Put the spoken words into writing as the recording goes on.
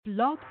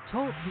Blog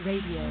Talk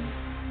Radio.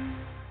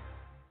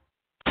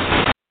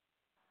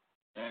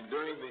 And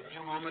during the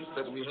few moments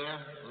that we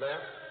have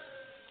left,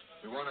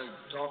 we want to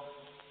talk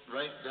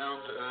right down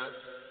to earth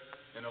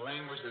in a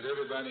language that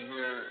everybody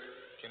here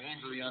can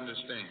easily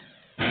understand.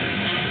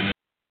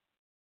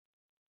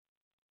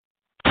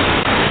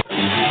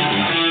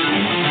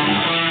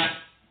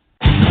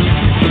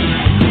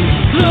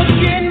 Look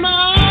in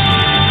my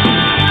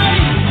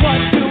eyes, what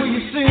do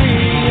you see?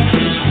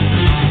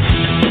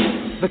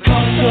 The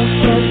cost of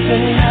personality.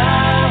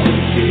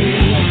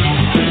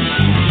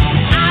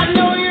 I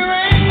know your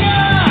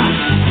anger,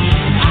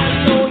 I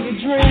know your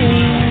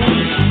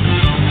dreams.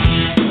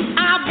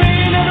 I've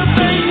been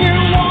everything you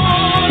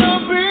wanna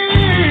be.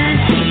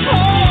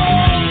 Oh,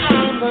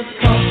 I'm the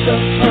cost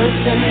of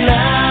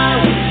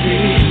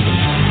personality.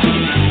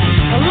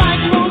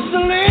 Like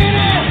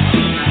Mussolini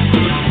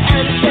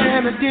and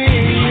Kennedy.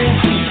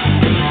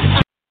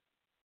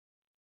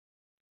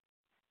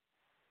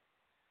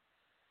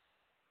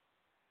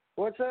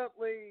 What's up,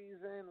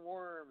 ladies and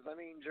worms? I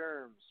mean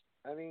germs.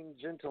 I mean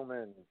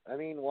gentlemen. I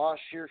mean wash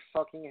your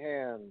fucking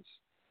hands.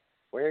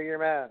 Wear your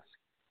mask.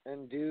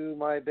 And do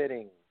my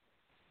bidding.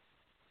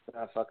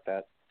 Fuck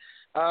that.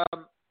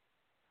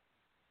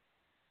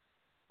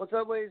 What's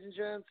up, ladies and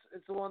gents?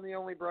 It's the one, the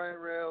only Brian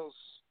Rails.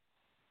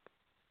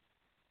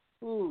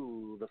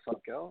 Who the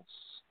fuck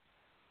else?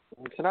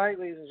 And tonight,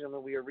 ladies and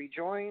gentlemen, we are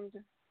rejoined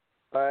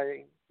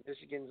by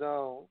Michigan's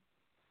own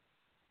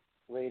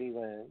Lady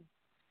Lynn.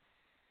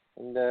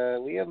 And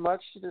we have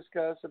much to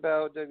discuss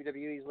about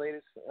WWE's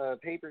latest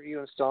pay-per-view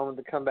installment,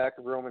 the comeback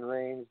of Roman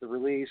Reigns, the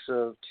release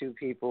of two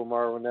people,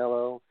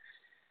 Maranello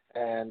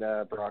and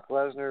Brock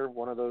Lesnar.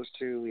 One of those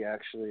two we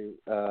actually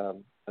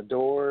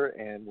adore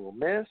and will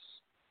miss.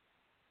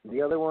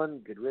 The other one,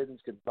 good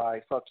riddance,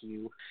 goodbye, fuck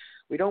you.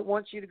 We don't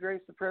want you to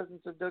grace the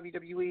presence of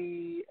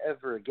WWE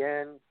ever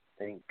again.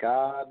 Thank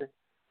God.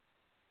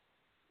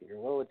 If your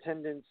low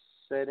attendance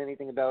said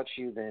anything about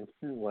you, then,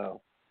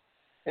 well.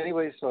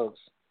 Anyways, folks,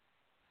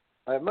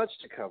 I have much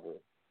to cover,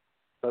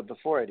 but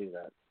before I do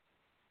that,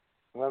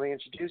 let me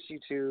introduce you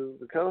to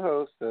the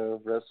co-host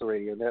of Wrestle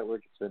Radio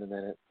Network. It's been a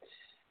minute.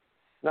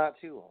 Not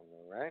too long,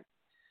 though, right?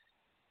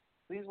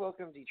 Please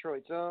welcome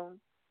Detroit's own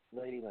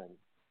Lady Lynn.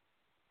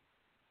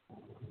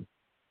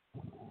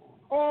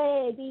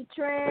 Hey,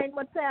 D-Train,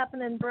 what's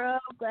happening, bro?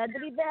 Glad to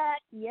be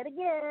back yet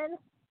again.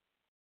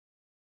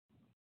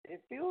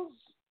 It feels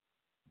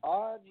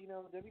odd,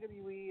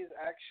 WWE is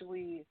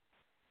actually...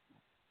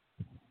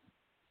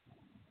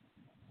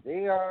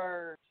 They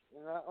are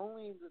not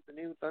only the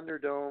new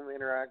Thunderdome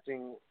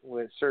interacting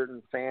with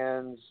certain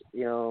fans,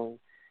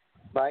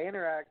 by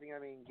interacting, I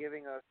mean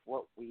giving us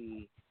what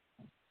we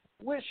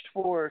wished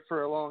for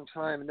a long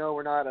time. No,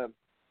 we're not a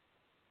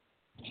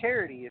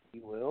charity, if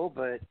you will,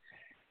 but it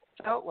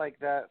felt like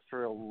that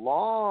for a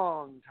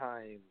long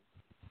time.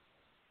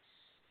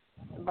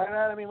 And by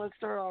that, I mean, let's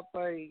start off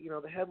by,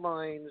 the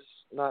headlines.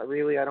 Not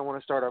really. I don't want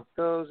to start off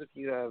those. If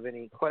you have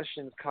any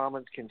questions,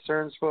 comments,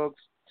 concerns,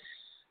 folks,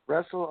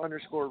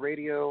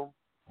 wrestle_radio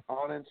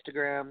on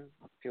Instagram.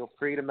 Feel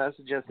free to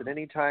message us at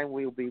any time.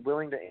 We will be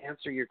willing to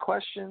answer your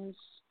questions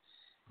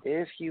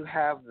if you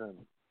have them.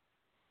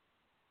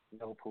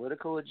 No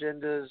political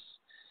agendas.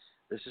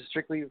 This is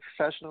strictly a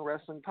professional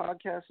wrestling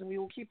podcast, and we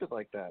will keep it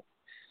like that.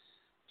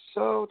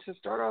 So to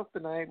start off the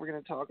night, we're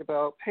going to talk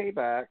about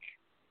Payback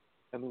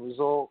and the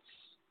results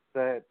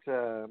that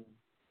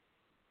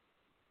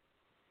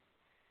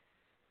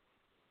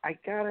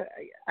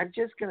I'm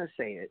just going to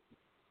say it.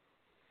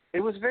 It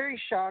was very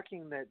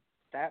shocking that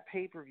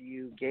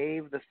pay-per-view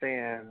gave the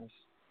fans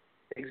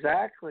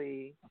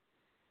exactly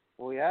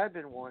what we had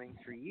been wanting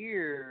for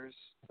years,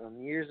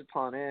 years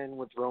upon end,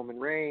 with Roman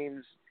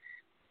Reigns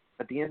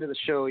at the end of the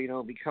show,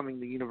 becoming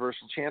the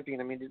Universal Champion.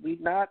 I mean, did we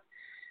not?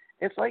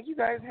 It's like you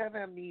guys have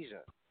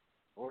amnesia.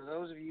 Or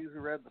those of you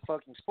who read the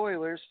fucking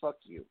spoilers, fuck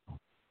you.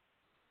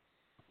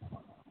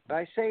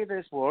 I say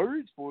this, well, I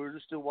read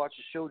spoilers, still watch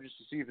the show just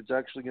to see if it's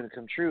actually going to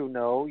come true.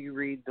 No, you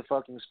read the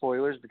fucking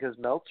spoilers because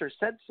Meltzer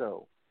said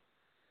so.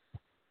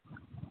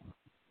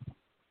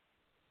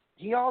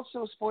 He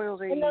also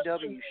spoils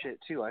AEW shit,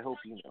 too, I hope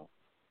you know.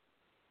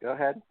 Go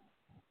ahead.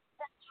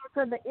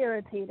 For the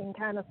irritating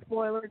kind of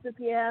spoilers, if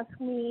you ask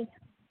me.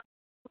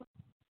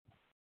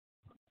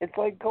 It's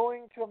like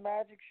going to a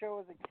magic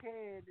show as a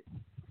kid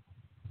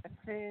and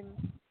saying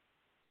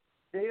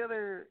the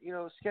other,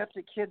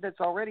 skeptic kid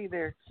that's already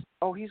there,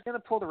 oh, he's going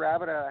to pull the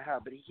rabbit out of the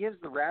hat, but he gives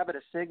the rabbit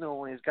a signal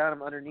when he's got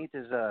him underneath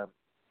his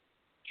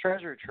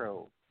treasure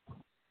trove.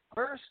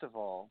 First of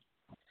all,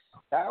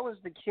 that was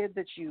the kid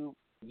that you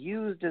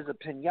used as a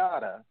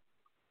piñata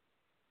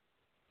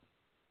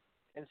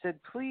and said,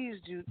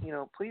 please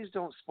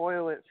don't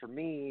spoil it for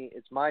me.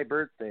 It's my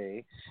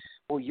birthday.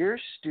 Well, you're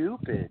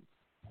stupid.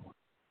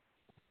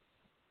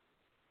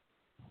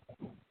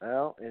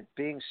 Well, if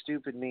being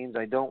stupid means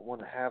I don't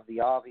want to have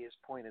the obvious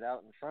pointed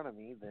out in front of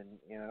me, then,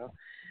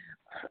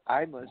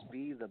 I must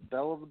be the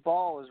belle of the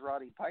ball, as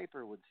Roddy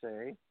Piper would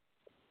say.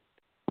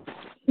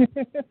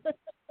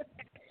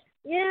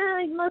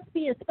 Yeah, it must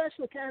be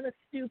especially kind of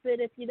stupid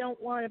if you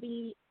don't want to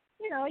be,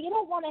 you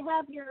don't want to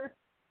have your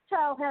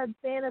childhood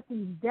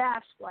fantasies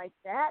dashed like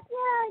that.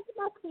 Yeah, it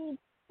must be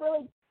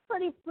really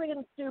pretty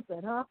friggin'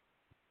 stupid, huh?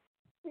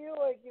 I feel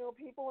like,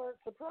 people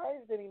aren't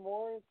surprised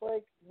anymore. It's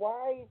like,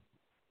 why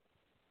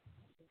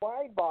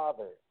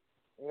bother?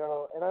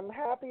 And I'm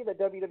happy that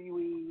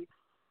WWE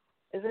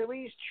is at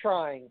least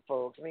trying,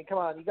 folks. I mean, come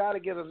on, you got to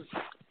give them.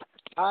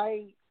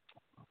 I'm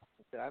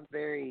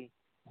very,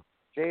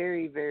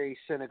 very, very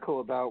cynical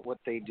about what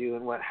they do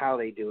and how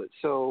they do it.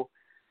 So,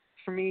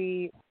 for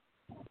me,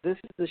 this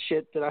is the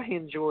shit that I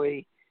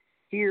enjoy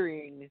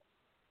hearing.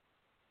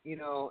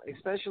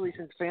 Especially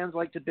since fans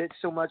like to bitch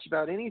so much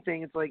about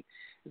anything. It's like,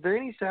 is there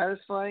any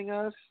satisfying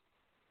us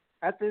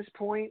at this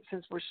point?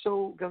 Since we're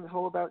so gung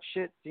ho about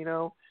shit,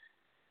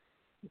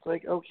 it's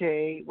like,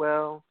 okay,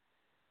 well,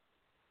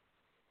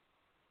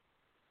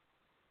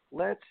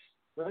 let's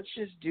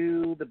just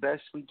do the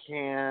best we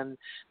can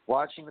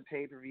watching the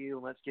pay-per-view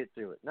and let's get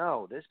through it.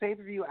 No, this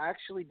pay-per-view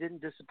actually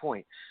didn't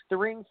disappoint. The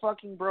ring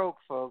fucking broke,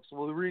 folks.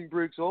 Well, the ring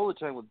breaks all the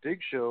time with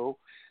Big Show.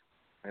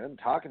 I'm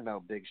talking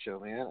about Big Show,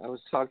 man. I was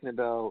talking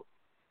about,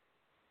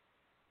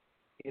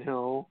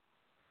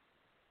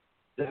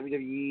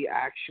 WWE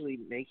actually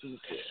making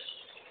it.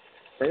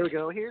 There we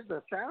go. Here's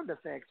the sound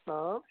effects,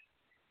 folks.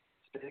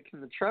 Stick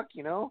in the truck,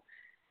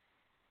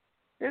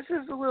 This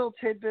is a little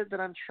tidbit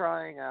that I'm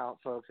trying out,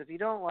 folks. If you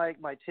don't like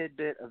my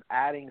tidbit of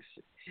adding,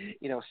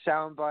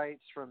 sound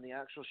bites from the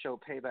actual show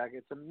Payback,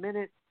 it's a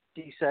minute,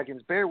 50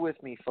 seconds. Bear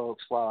with me,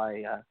 folks, while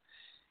I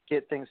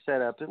get things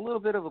set up. A little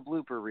bit of a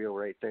blooper reel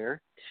right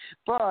there.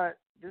 But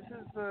this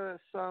is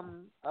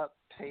sum up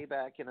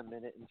Payback in a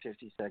minute and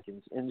 50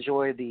 seconds.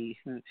 Enjoy the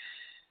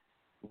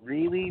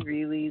really,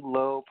 really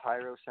low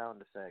pyro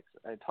sound effects.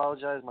 I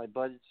apologize. My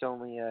budget's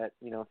only at,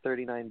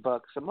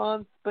 $39 a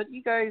month. But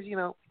you guys,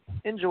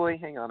 enjoy.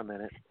 Hang on a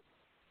minute.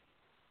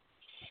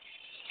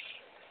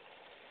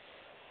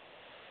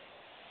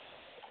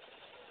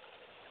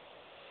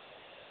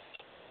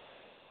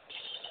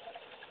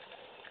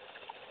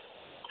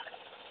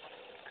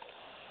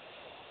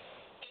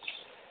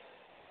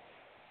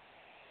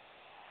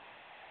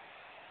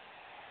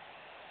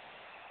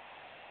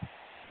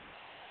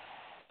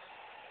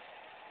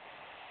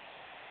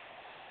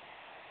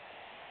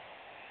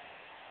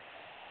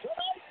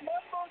 Tonight,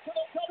 members of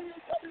the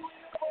WWE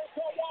Universe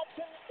are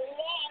watching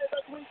live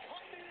as we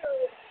come to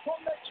you from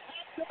the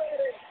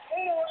captivating,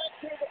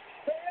 interactive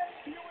fan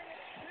viewing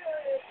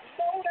experience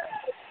known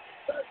as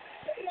the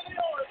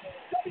state-of-the-art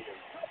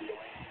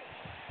WWE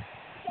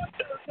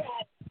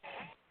Thunderdome.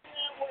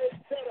 Amway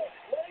Center.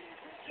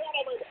 Ladies and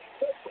gentlemen,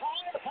 the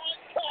time has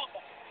come.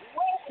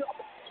 Welcome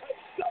to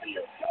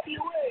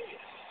WWE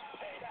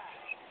Payback.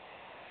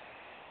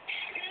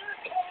 Here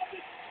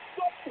comes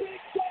the big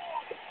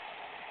dog.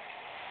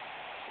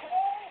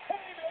 Paul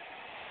Heyman,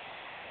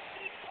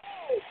 he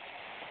goes.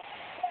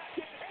 Back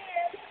in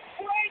hand,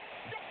 Reigns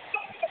just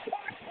signed the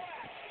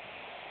contract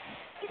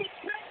for the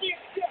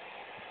championship.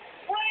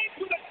 Reigns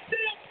with a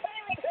steel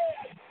pair in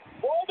hand.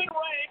 Roman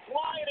Reigns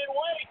lying in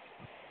wait.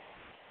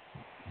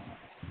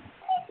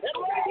 And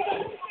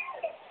Reigns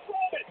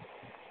Roman.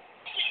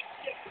 Universal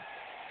Champion.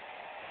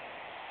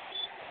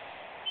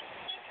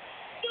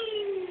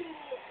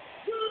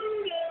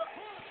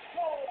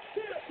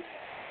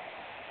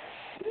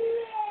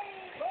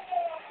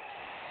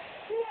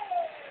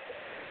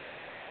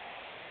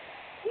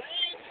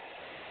 Reigns,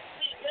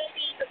 he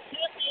gave the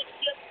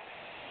championship.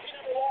 He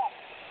never lost.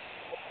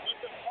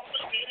 Listen,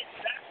 Roman did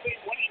exactly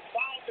what he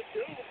vowed to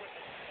do, but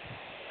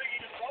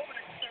Reigns and Roman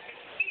expected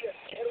to see it.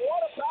 And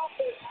what about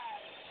this?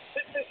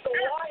 This is the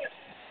alliance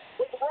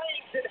with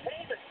Reigns and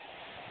Heyman.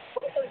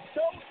 But they're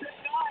so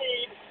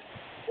denying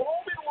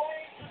Roman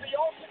Reigns is the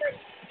ultimate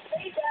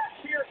payback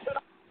here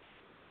tonight.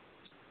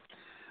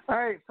 All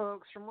right,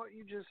 folks, from what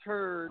you just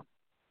heard,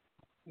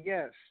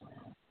 yes,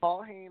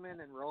 Paul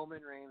Heyman and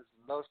Roman Reigns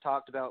most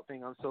talked about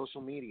thing on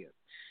social media.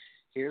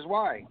 Here's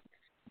why.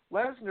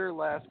 Lesnar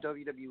left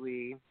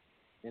WWE,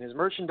 and his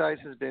merchandise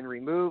has been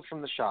removed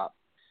from the shop.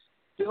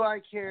 Do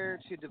I care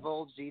to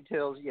divulge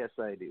details? Yes,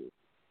 I do.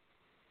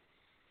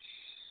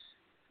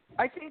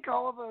 I think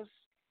all of us,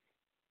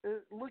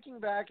 looking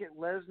back at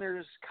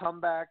Lesnar's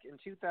comeback in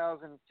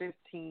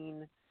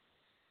 2015,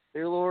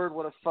 dear Lord,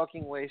 what a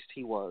fucking waste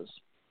he was.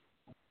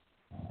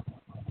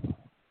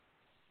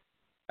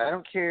 I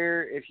don't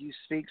care if you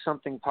speak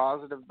something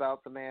positive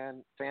about the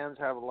man. Fans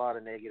have a lot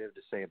of negative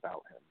to say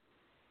about him.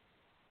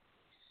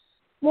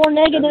 More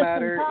negative than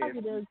matter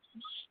positive.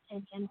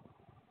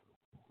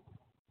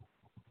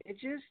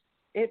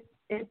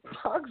 It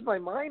bugs my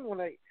mind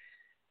when I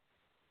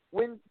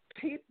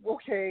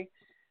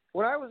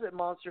was at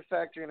Monster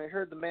Factory and I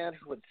heard the man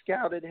who had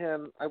scouted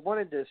him, I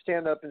wanted to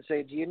stand up and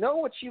say, do you know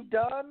what you've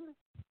done?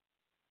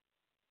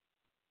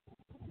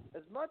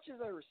 As much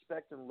as I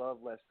respect and love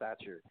Les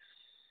Thatcher,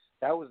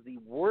 that was the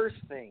worst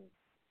thing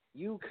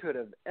you could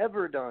have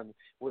ever done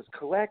was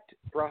collect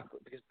Brock,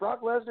 because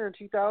Brock Lesnar in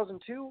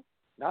 2002,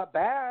 not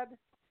bad,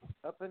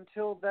 up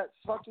until that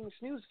fucking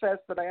snooze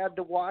fest that I had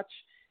to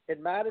watch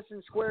in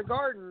Madison Square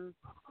Garden,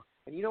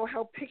 and you know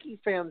how picky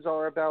fans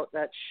are about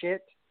that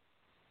shit.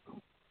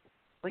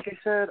 Like I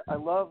said, I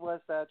love Les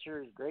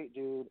Thatcher. He's a great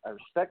dude. I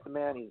respect the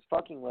man. He's a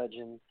fucking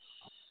legend.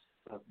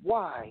 But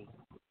why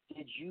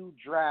did you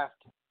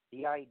draft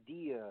the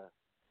idea,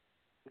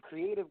 the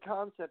creative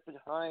concept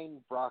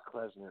behind Brock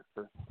Lesnar?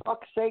 For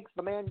fuck's sakes,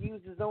 the man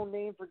used his own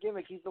name for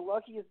gimmick. He's the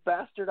luckiest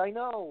bastard I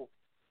know.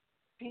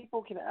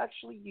 People can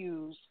actually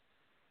use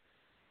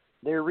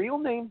their real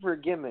name for a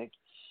gimmick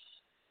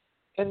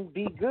and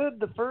be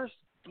good the first,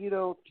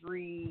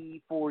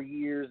 3-4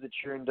 years that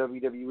you're in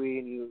WWE,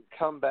 and you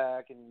come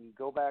back and you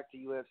go back to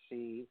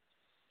UFC.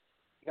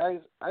 Guys,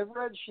 I've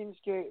read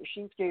Shinsuke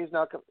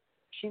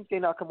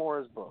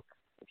Nakamura's book,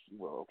 if you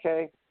will,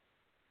 okay?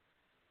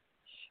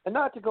 And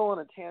not to go on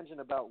a tangent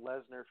about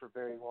Lesnar for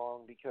very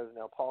long, because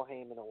now Paul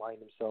Heyman aligned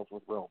himself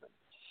with Roman.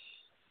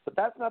 But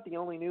that's not the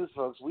only news,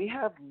 folks. We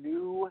have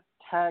new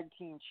tag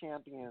team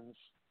champions,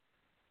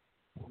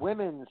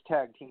 women's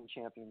tag team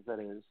champions, that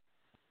is.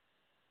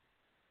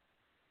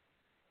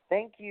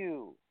 Thank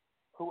you.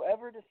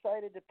 Whoever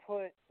decided to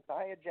put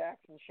Nia Jax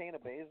and Shayna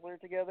Baszler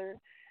together,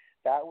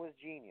 that was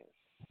genius.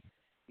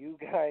 You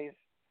guys,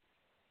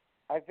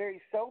 I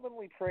very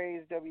seldomly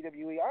praise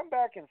WWE. I'm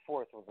back and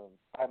forth with them.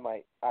 I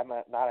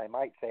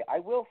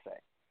will say.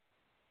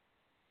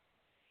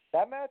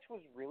 That match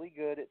was really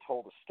good. It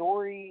told a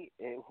story.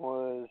 It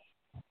was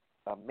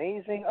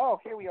amazing. Oh,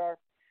 here we are.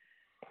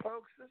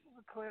 Folks, this is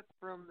a clip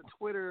from the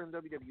Twitter and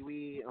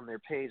WWE on their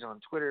page on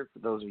Twitter. For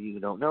those of you who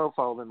don't know,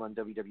 follow them on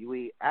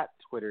WWE at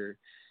Twitter,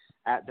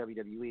 at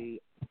WWE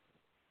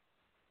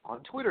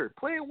on Twitter.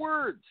 Play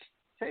words.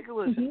 Take a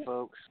listen,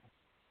 folks.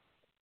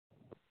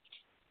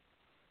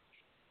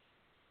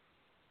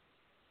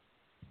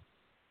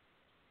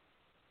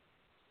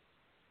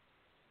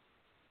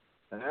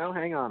 Now,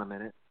 hang on a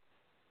minute.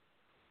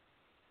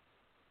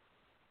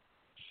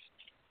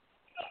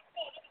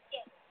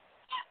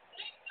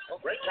 Oh,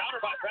 great counter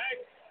by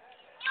Bank.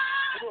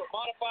 Into a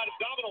modified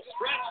abdominal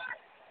stretch.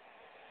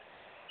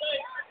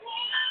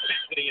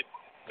 Anthony and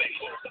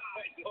Baszler.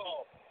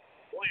 Oh,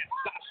 plant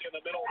Sasha in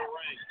the middle of the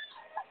ring.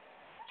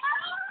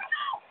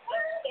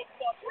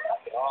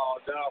 Oh,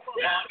 no.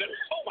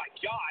 Oh, my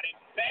God. And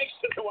Banks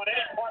doesn't want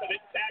any part of it.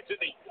 Tags in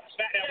the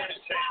SmackDown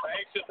Women's Champ.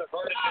 Banks just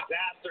averted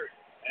disaster.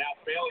 And now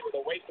Bailey with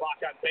a weight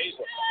block on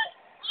Baszler.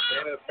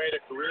 Shayna has made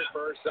a career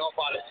for herself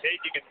out of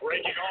taking and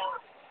breaking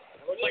arms.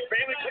 It looks like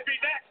Bailey could be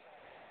next.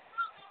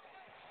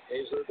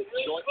 Baszler, the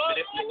joint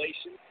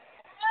manipulation.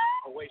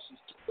 The way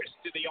she's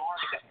twisted the arm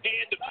in the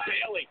hand of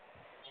Bailey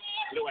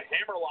into a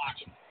hammerlock.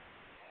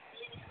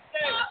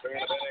 Fan of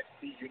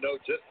NXT, you know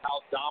just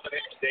how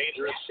dominant and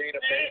dangerous Shayna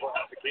Baszler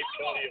has the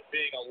capability of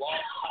being a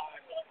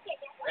long-time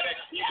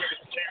NXT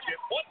Women's Champion.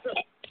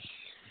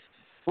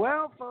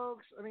 Well,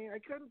 folks, I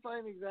couldn't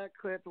find the exact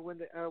clip of when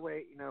the. Oh,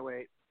 wait.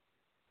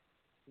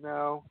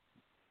 No.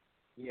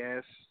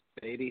 Yes,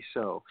 maybe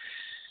so.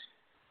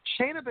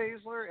 Shayna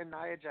Baszler and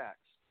Nia Jax.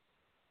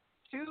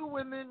 Two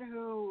women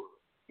who,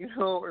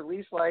 are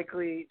least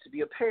likely to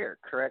be a pair,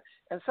 correct?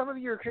 And some of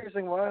you are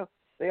saying, well,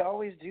 they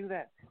always do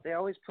that. They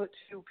always put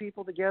two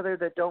people together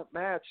that don't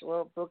match.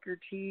 Well, Booker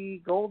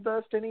T,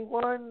 Goldust,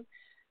 anyone?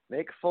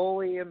 Mick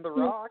Foley and The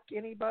Rock,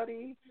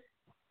 anybody?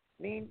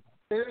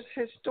 There's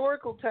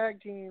historical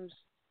tag teams,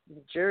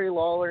 Jerry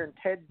Lawler and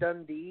Ted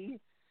Dundee.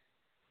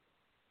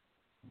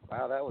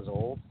 Wow, that was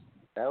old.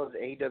 That was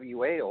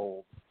AWA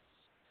old.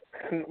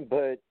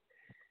 But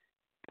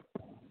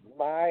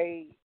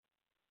my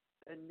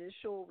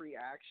initial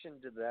reaction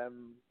to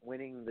them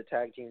winning the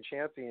tag team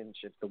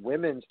championship, the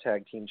women's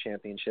tag team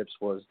championships,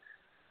 was,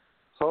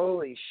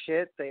 holy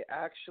shit, they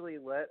actually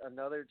let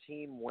another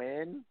team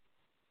win?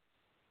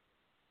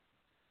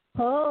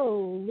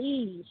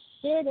 Holy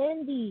shit,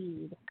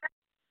 indeed.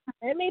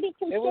 And maybe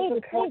cliche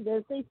to say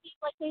this, they seem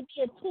like they'd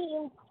be a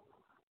team.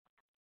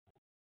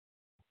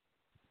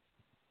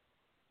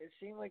 It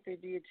seemed like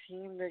they'd be a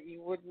team that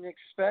you wouldn't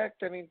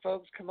expect.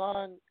 Folks, come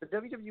on. The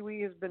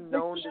WWE has been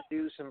known to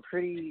do some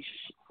pretty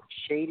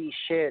shady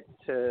shit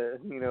to,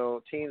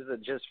 teams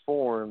that just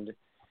formed.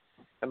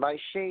 And by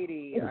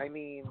shady, I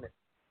mean,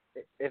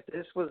 if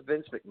this was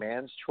Vince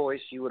McMahon's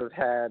choice, you would have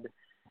had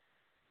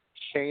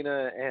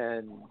Shayna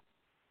and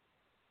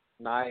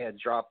Nia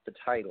drop the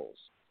titles.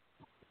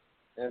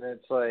 And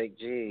it's like,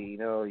 gee,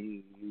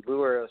 you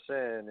lure us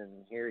in,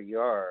 and here you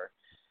are.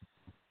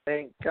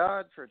 Thank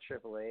God for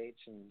Triple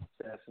H and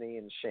Stephanie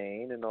and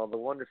Shane and all the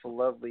wonderful,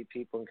 lovely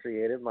people in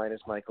creative, minus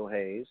Michael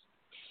Hayes.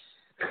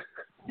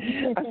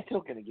 I'm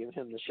still going to give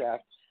him the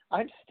shaft.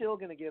 I'm still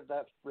going to give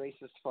that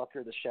racist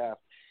fucker the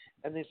shaft.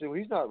 And they say, well,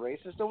 he's not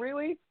racist. Oh,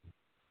 really?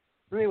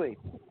 Really?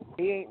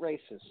 He ain't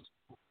racist.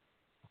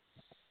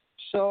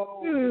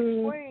 So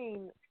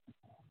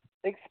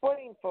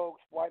explain,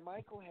 folks, why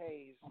Michael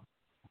Hayes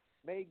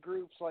made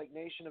groups like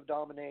Nation of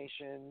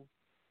Domination.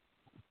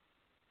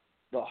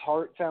 The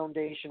Hart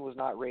Foundation was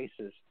not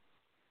racist.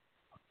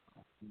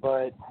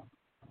 But,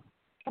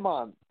 come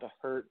on, the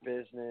Hurt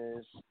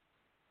Business.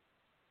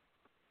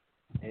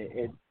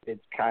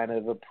 It's kind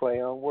of a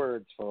play on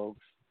words,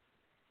 folks.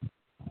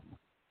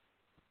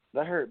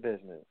 The Hurt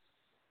Business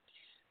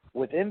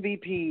with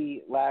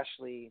MVP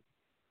Lashley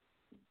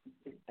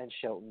and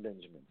Shelton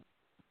Benjamin.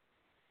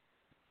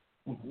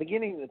 I'm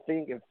beginning to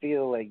think and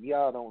feel like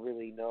y'all don't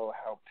really know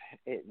how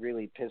it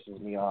really pisses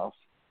me off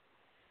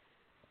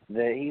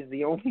that he's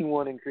the only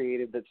one in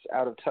creative that's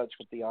out of touch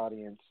with the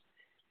audience.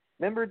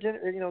 Remember,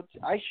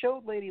 I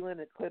showed Lady Lynn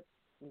a clip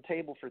from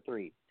Table for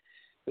Three.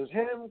 It was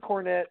him,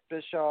 Cornette,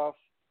 Bischoff,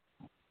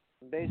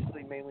 and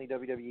basically mainly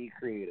WWE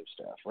creative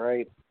stuff,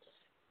 right?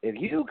 If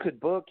you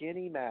could book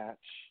any match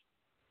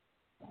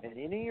in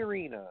any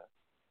arena,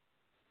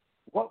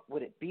 what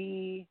would it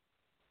be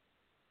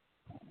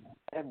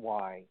and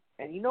why?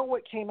 And you know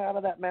what came out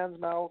of that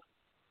man's mouth?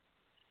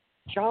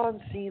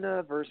 John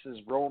Cena versus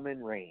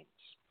Roman Reigns.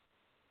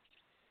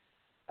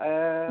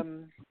 I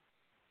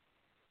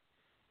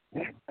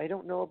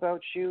don't know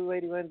about you,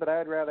 Lady Lynn, but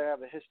I'd rather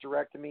have a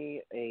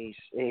hysterectomy, a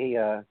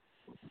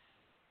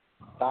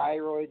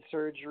thyroid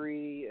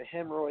surgery, a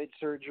hemorrhoid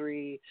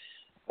surgery,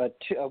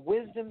 a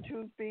wisdom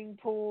tooth being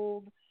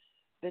pulled,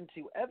 than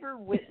to ever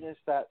witness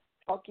that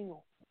fucking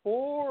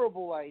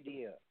horrible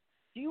idea.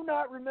 Do you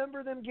not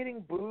remember them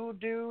getting booed,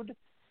 dude,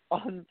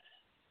 on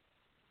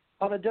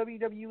a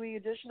WWE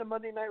edition of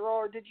Monday Night Raw,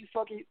 or did you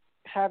fucking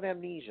have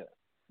amnesia?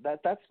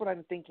 That's what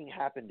I'm thinking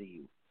happened to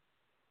you.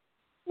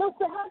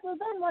 Must have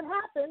been what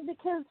happened,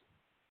 because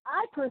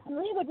I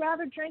personally would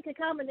rather drink a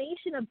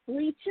combination of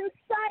bleach and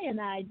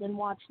cyanide than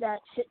watch that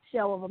shit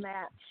show of a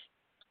match.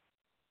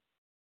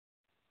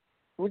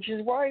 Which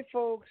is why,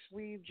 folks,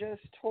 we've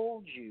just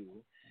told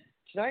you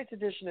tonight's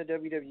edition of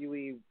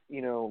WWE,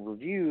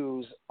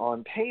 reviews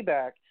on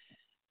Payback,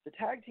 the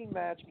tag team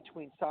match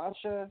between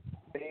Sasha,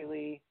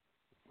 Bayley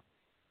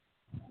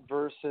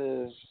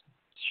versus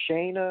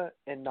Shayna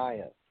and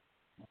Nia.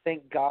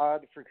 Thank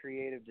God for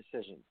creative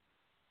decision,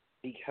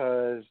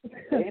 because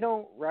they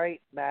don't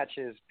write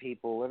matches,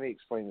 people. Let me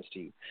explain this to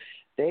you.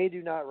 They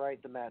do not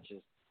write the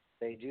matches.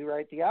 They do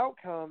write the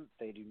outcome.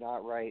 They do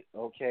not write,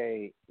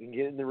 okay, you can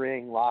get in the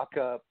ring, lock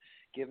up,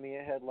 give me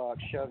a headlock,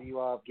 shove you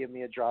off, give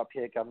me a drop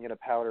kick, I'm going to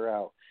powder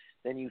out.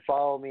 Then you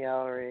follow me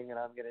out of the ring, and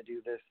I'm going to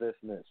do this, this,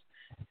 and this.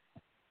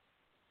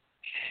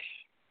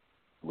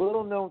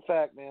 Little known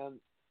fact, man.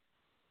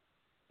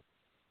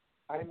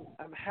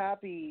 I'm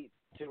happy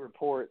to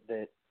report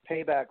that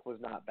Payback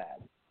was not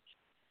bad.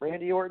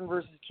 Randy Orton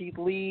versus Keith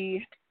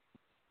Lee.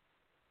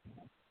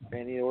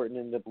 Randy Orton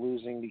ended up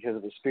losing because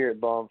of the spirit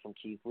bomb from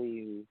Keith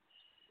Lee, who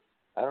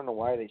I don't know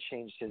why they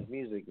changed his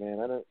music,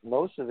 man.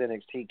 Most of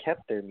NXT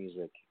kept their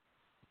music,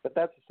 but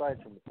that's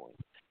aside from the point.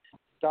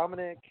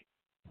 Dominic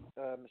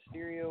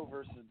Mysterio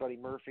versus Buddy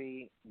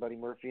Murphy. Buddy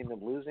Murphy ended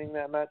up losing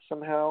that match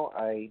somehow.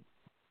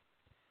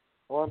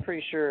 I'm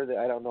pretty sure that,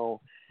 I don't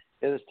know,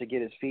 it was to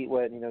get his feet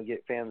wet and,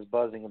 get fans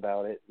buzzing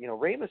about it.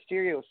 Rey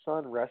Mysterio's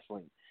son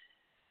wrestling.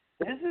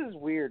 This is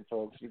weird,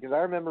 folks, because I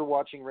remember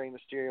watching Rey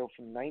Mysterio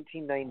from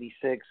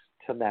 1996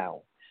 to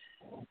now.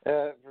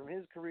 From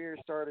his career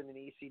started in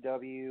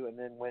ECW and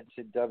then went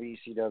to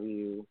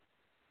WCW.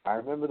 I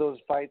remember those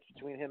fights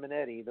between him and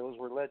Eddie. Those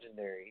were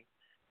legendary.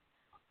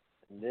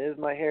 And this is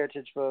my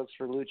heritage, folks,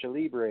 for Lucha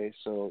Libre.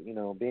 So,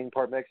 being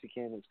part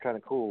Mexican is kind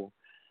of cool.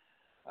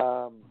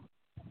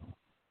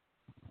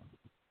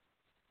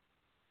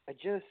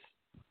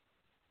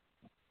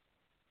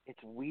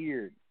 It's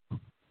weird.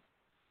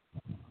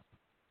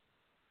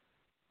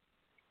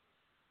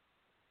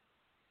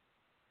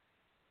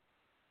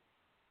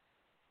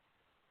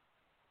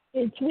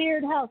 It's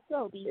weird how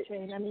so,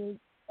 B-Train. I mean,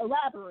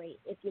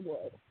 elaborate, if you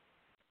would.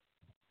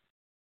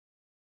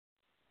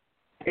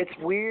 It's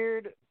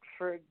weird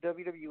for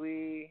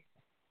WWE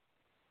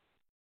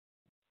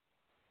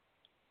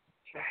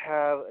to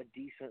have a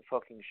decent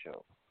fucking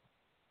show.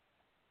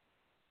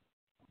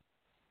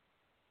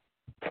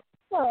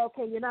 Well,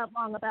 okay, you're not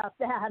wrong about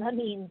that. I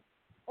mean,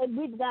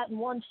 we've gotten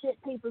one shit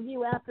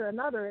pay-per-view after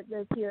another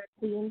this year, it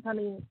seems. I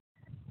mean,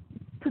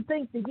 to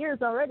think the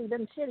year's already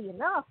been shitty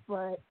enough,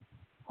 but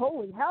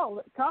holy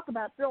hell, talk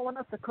about throwing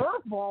us a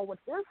curveball with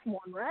this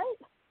one, right?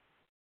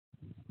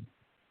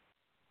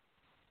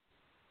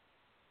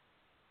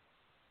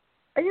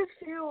 I just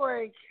feel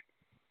like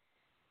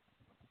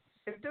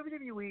if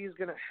WWE is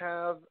going to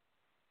have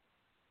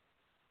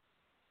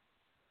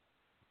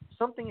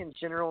something in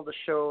general to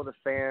show the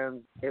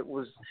fans, it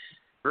was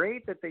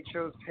great that they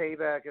chose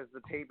Payback as the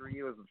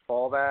pay-per-view as the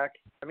fallback.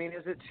 I mean,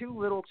 is it too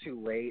little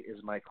too late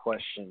is my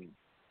question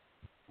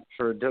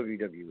for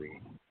WWE.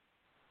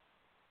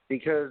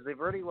 Because they've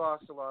already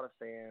lost a lot of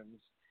fans.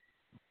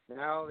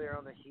 Now they're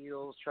on the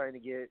heels trying to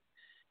get...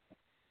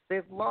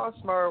 They've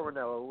lost Mauro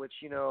Ranallo, which,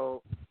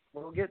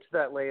 we'll get to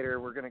that later.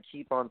 We're going to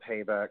keep on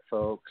Payback,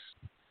 folks.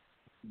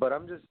 But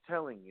I'm just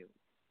telling you,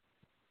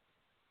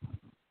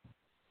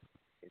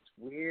 it's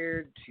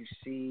weird to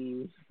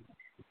see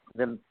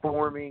them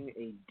forming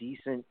a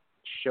decent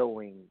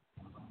showing.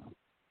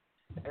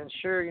 And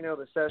sure,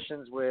 the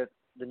sessions with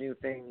the new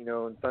thing,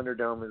 in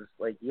Thunderdome is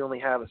like you only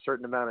have a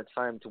certain amount of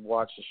time to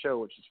watch the show,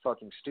 which is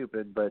fucking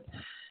stupid. But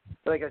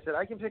like I said,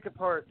 I can pick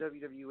apart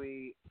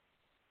WWE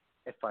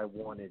if I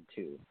wanted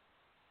to.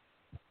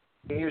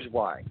 Here's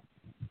why.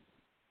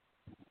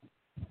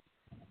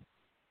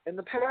 In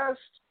the past,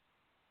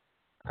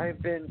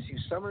 I've been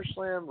to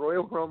SummerSlam,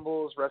 Royal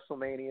Rumbles,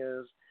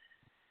 WrestleManias.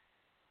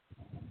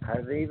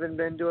 I've even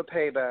been to a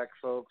Payback,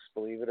 folks,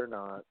 believe it or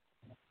not.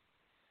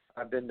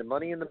 I've been to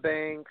Money in the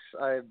Banks.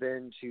 I've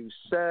been to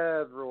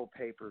several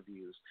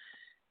pay-per-views.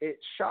 It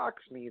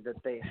shocks me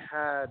that they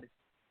had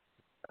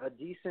a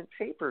decent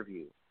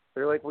pay-per-view.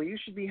 They're like, well, you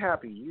should be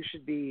happy. You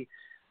should be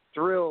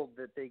thrilled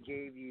that they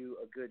gave you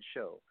a good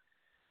show.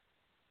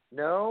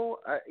 No,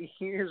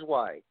 here's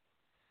why.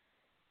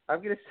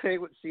 I'm going to say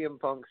what CM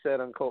Punk said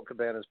on Colt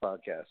Cabana's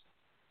podcast.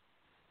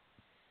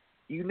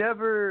 You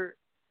never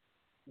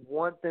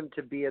want them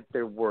to be at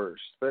their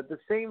worst, but at the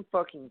same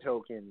fucking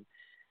token,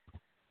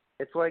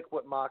 it's like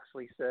what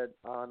Moxley said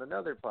on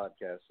another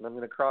podcast, and I'm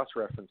going to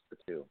cross-reference the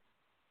two.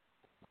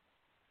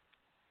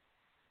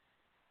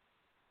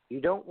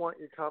 You don't want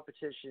your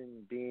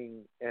competition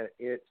being at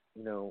it,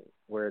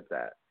 where it's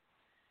at.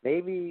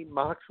 Maybe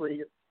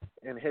Moxley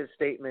and his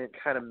statement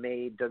kind of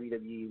made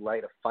WWE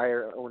light a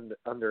fire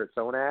under its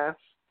own ass.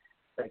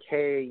 Like,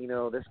 hey,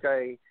 this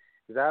guy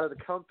is out of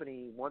the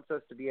company, wants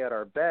us to be at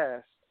our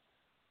best,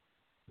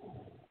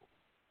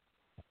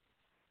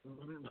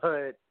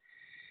 but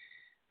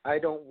I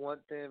don't want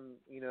them,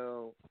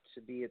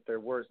 to be at their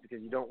worst,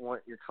 because you don't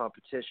want your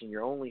competition,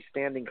 your only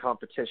standing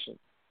competition,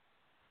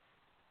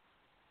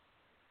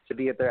 to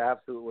be at their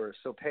absolute worst.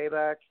 So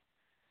Payback,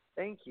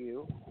 thank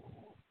you.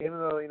 Even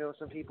though,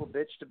 some people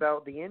bitched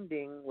about the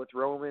ending with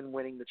Roman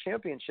winning the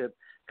championship.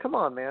 Come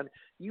on, man.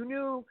 You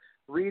knew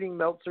reading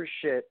Meltzer's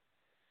shit,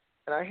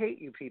 and I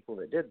hate you people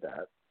that did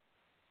that,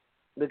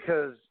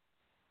 because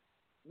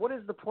what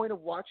is the point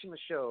of watching the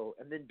show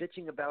and then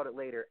bitching about it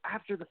later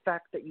after the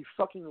fact that you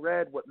fucking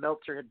read what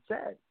Meltzer had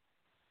said?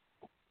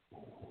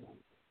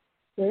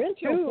 There is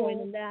no point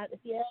in that.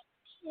 Yeah,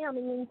 I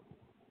mean,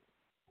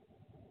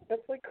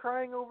 that's like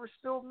crying over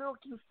spilled milk.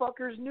 You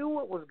fuckers knew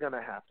what was going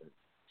to happen.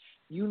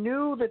 You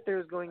knew that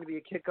there's going to be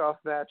a kickoff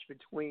match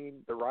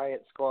between the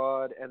Riot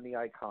Squad and the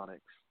Iconics.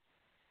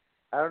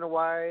 I don't know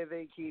why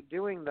they keep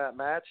doing that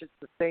match. It's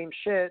the same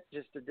shit,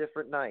 just a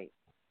different night.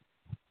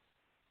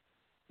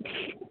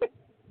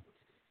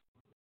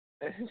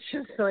 It's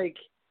just like,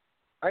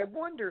 I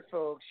wonder,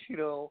 folks,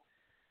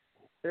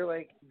 they're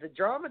like, the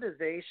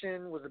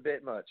dramatization was a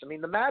bit much. I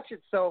mean, the match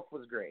itself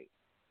was great.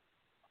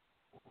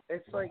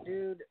 It's like,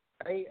 dude,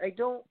 I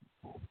don't...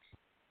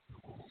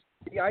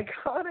 The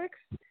Iconics...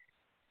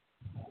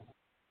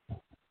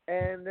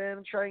 And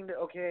then trying to,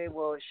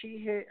 she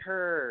hit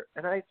her.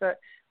 And I thought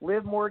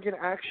Liv Morgan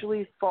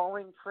actually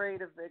falling prey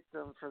to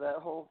victim for that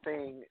whole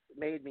thing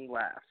made me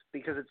laugh.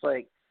 Because it's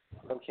like,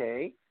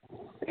 okay,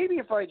 maybe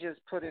if I just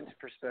put into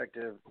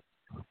perspective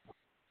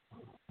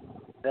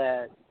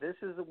that this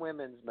is a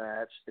women's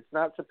match, it's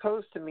not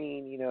supposed to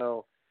mean,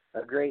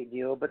 a great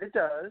deal, but it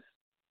does,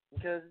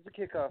 because it's a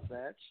kickoff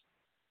match.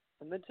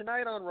 And then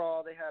tonight on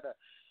Raw, they had a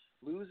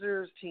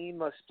losers team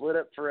must split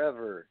up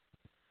forever.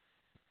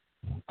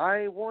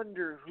 I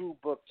wonder who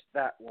booked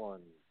that one.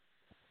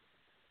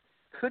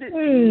 Could it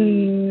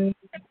be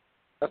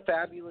a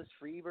fabulous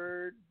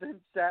Freebird that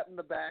sat in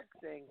the back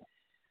saying,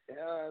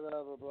 blah,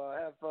 blah, blah,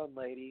 have fun,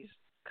 ladies.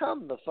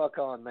 Come the fuck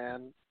on,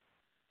 man.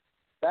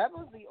 That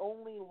was the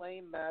only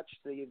lame match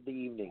of the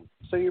evening.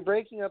 So you're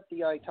breaking up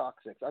the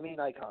Iconics.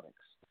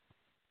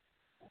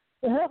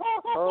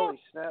 Holy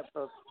snap,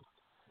 folks.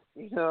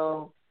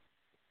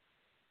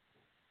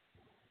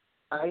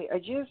 I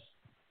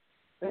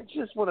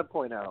just want to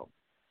point out,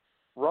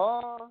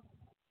 Raw,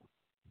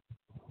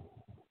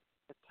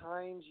 at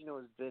times,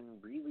 has been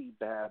really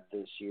bad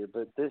this year,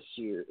 but this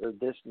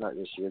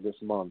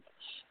month,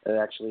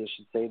 actually, I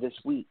should say this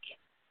week,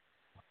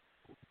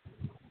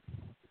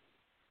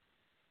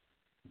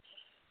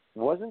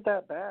 wasn't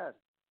that bad,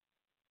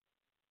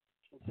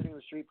 considering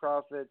the Street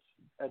Profits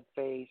had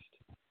faced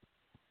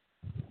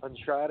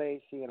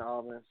Andrade Cien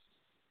Almas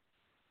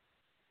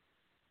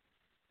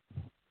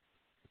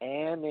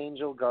and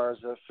Angel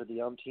Garza for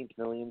the umpteenth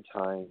millionth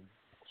time.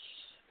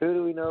 Who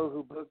do we know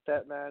who booked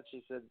that match?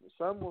 He said,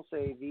 some will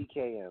say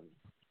VKM.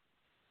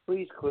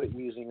 Please quit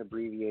using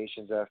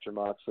abbreviations after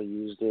Moxley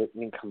used it. I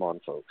mean, come on,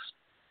 folks.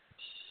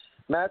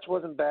 Match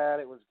wasn't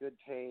bad. It was good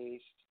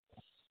paced.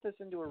 Let's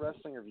listen to a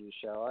wrestling review,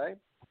 shall I?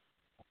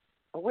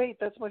 Oh, wait,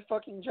 that's my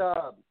fucking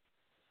job.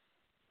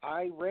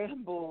 I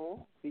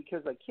ramble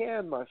because I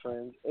can, my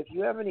friends. If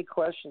you have any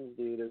questions,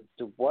 dude, as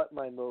to what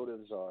my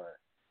motives are,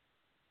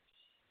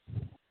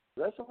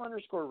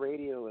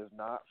 Wrestle_Radio is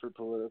not for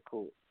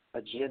political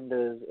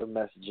agendas or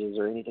messages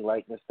or anything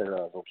likeness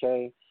thereof,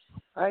 okay?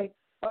 I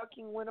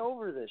fucking went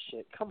over this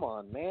shit. Come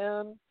on,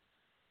 man.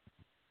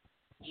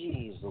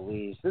 Jeez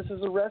Louise. This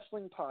is a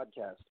wrestling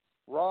podcast.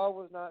 Raw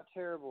was not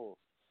terrible.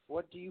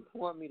 What do you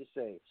want me to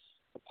say?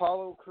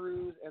 Apollo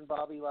Crews and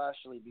Bobby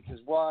Lashley, because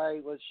why?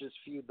 Let's just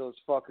feud those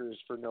fuckers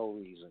for no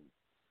reason.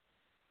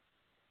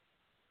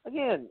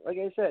 Again, like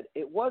I said,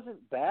 it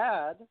wasn't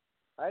bad.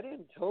 I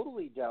didn't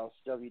totally douse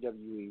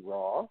WWE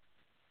Raw.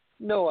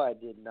 No, I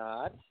did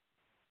not.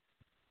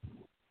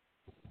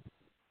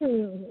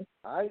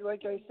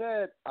 Like I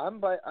said,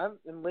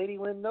 and Lady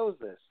Lynn knows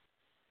this.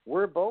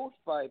 We're both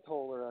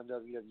bipolar on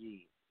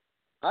WWE.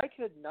 I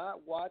could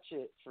not watch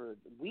it for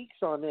weeks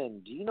on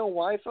end. Do you know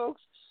why,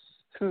 folks?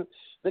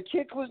 The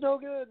kick was no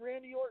good.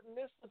 Randy Orton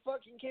missed the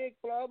fucking kick,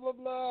 blah, blah,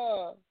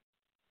 blah.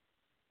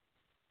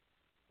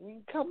 I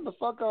mean, come the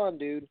fuck on,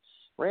 dude.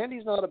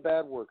 Randy's not a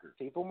bad worker.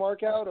 People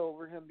mark out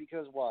over him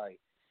because why?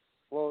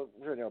 Well,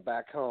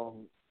 back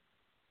home,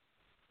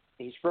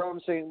 he's from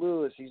St.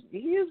 Louis. He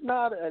is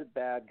not a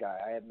bad guy.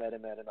 I had met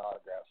him at an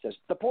autograph session.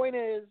 The point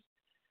is,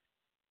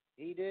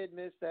 he did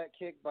miss that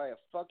kick by a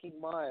fucking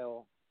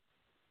mile,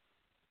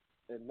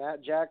 and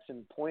Matt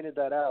Jackson pointed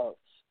that out.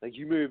 Like,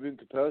 you may have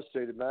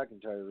incapacitated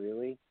McIntyre,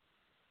 really?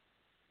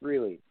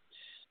 Really.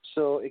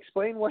 So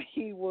explain why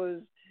he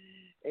was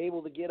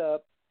able to get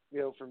up,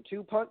 from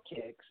 2 punt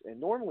kicks, and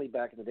normally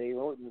back in the day,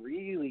 Orton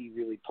really,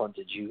 really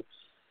punted you.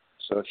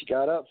 So if you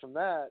got up from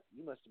that,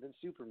 you must have been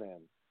Superman.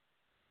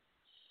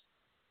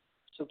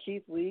 So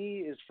Keith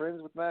Lee is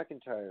friends with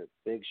McIntyre.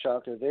 Big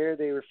shocker there.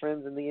 They were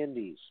friends in the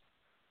Indies.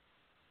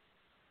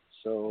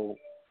 So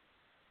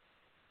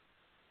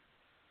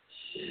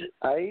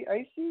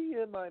I see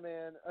you, my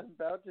man. I'm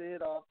about to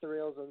hit off the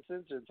rails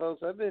uncensored.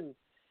 Folks, I've been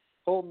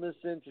holding this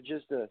in for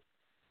just a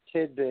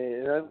tidbit,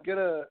 and I'm going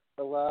to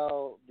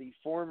allow the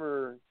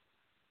former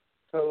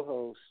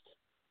co-host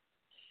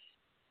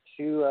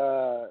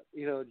to,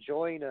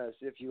 join us,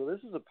 if you will.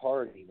 This is a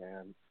party,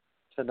 man,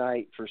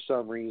 tonight for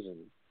some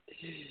reason.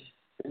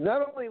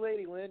 Not only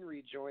Lady Lynn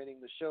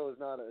rejoining the show is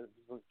not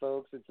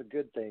folks, it's a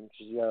good thing,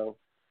 because,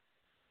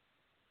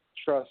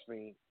 trust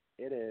me,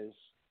 it is.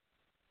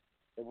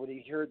 And when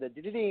he heard the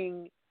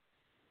ding,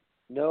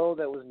 no,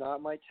 that was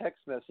not my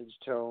text message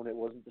tone. It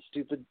wasn't the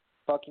stupid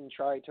fucking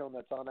tritone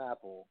that's on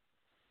Apple.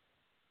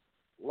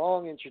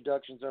 Long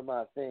introductions are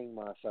my thing,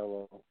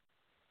 Marcelo.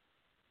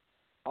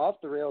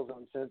 Off the Rails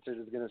Uncensored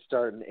is going to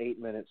start in 8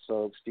 minutes,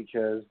 folks,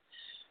 because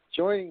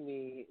joining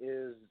me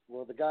is,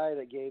 the guy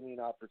that gave me an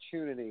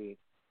opportunity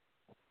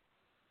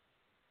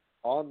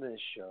on this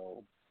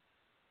show.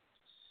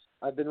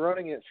 I've been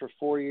running it for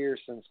 4 years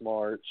since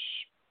March.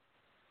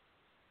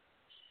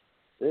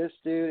 This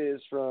dude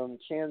is from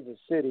Kansas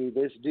City.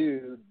 This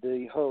dude,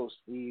 the host,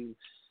 the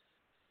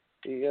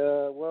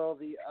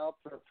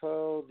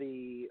apropos,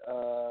 the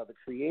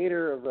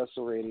creator of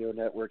Wrestle Radio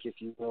Network, if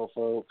you will,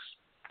 folks.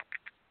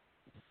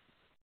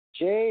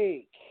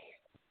 Jake,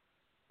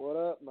 what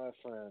up, my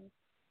friend?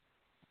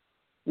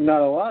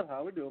 Not a lot.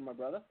 How we doing, my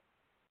brother?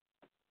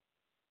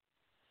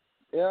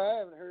 Yeah, I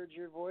haven't heard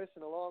your voice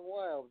in a long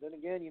while. But then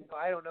again,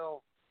 I don't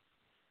know.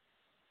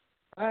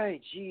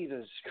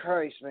 Jesus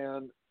Christ,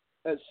 man.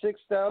 At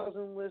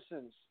 6,000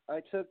 listens,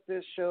 I took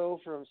this show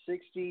from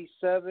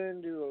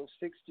 67 to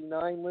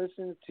 69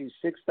 listens to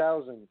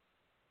 6,000.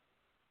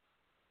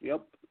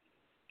 Yep.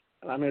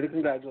 And I'm here to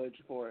congratulate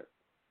you for it.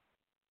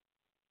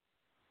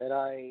 And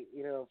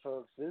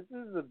folks, this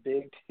is a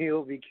big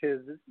deal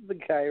because this is the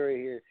guy right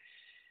here.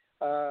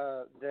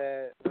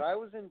 That I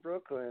was in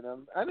Brooklyn.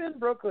 I'm in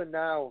Brooklyn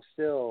now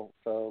still,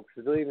 folks,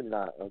 believe it or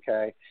not,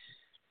 okay?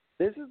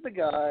 This is the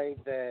guy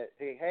that,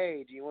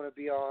 hey, do you want to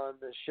be on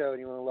the show?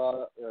 Do you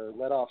want to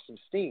let off some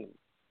steam?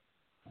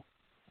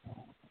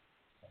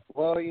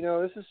 Well,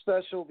 this is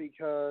special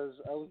because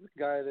I was the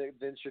guy that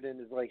ventured in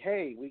is like,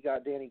 hey, we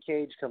got Danny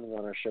Cage coming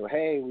on our show.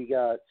 Hey,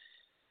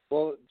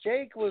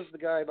 Jake was the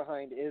guy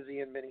behind Izzy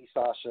and Mini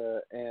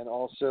Sasha, and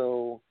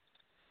also,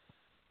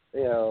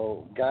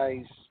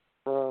 guys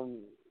from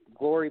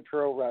Glory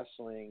Pro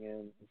Wrestling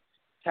and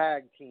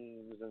tag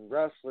teams and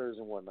wrestlers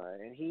and whatnot.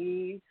 And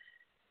he,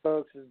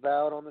 folks, is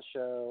vowed on the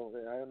show.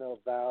 I don't know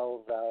if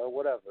Val, or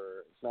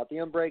whatever. It's not the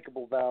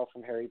unbreakable Val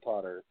from Harry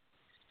Potter.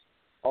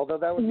 Although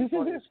that would be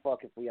funny as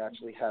fuck if we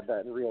actually had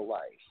that in real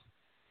life.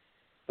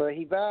 But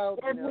he vowed,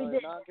 he's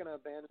not going to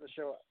abandon the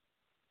show.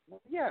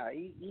 Yeah,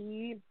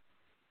 he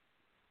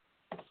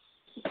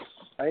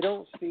I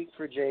don't speak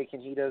for Jake,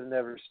 and he doesn't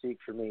ever speak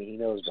for me. He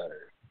knows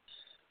better.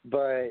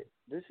 But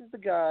this is the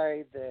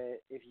guy that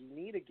if you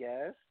need a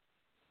guest,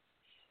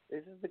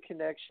 this is the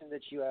connection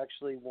that you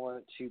actually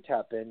want to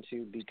tap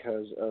into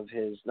because of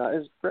it's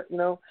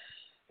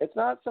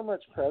not so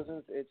much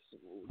presence, it's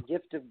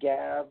gift of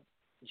gab.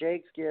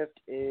 Jake's gift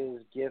is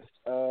gift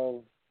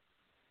of,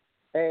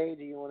 hey,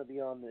 do you want to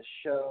be on this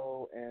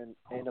show, and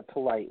in a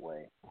polite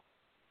way.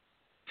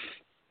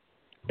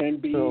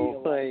 And be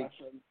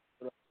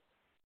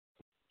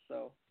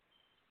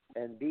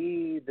and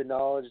be the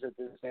knowledge that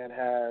this man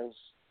has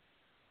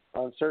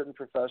on certain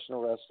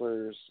professional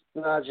wrestlers,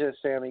 not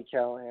just Sami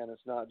Callihan,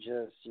 it's not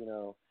just,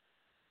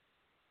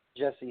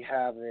 Jesse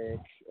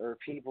Havoc or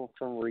people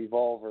from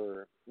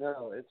Revolver.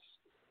 No,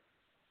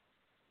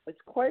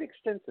 it's quite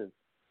extensive.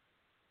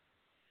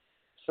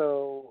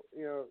 So,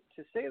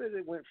 to say that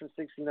it went from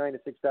 69 to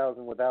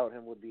 6,000 without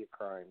him would be a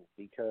crime,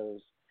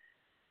 because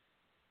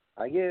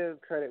I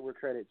give credit where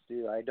credit's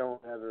due. I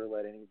don't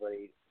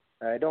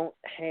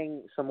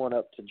hang someone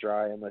up to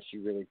dry unless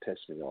you really piss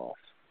me off.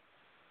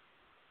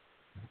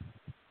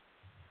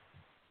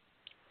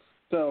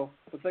 So,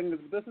 the thing is,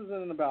 this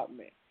isn't about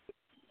me.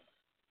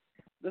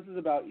 This is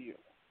about you.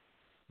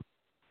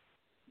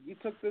 You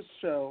took this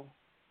show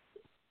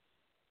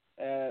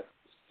at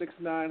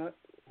 6'9",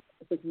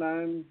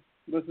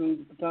 listens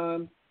at the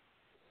time.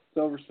 It's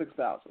over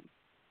 6,000.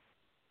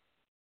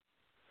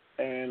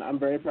 And I'm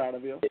very proud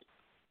of you.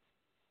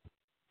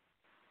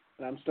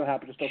 And I'm still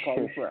happy to still call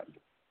you friend.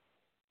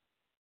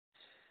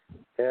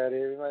 Yeah,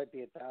 dude, we might be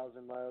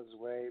 1,000 miles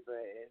away,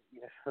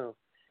 but,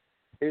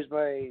 here's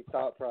my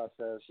thought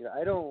process.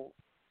 I don't,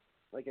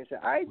 like I said,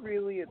 I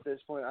really, at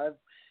this point,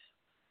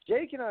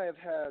 Jake and I have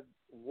had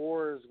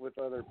wars with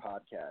other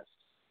podcasts.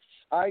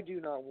 I do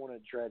not want to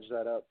dredge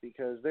that up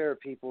because there are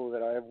people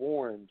that I have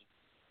warned.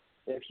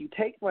 If you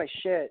take my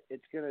shit,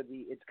 it's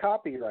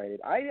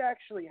copyrighted. I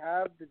actually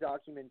have the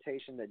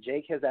documentation that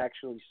Jake has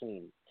actually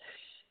seen.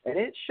 And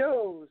it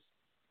shows,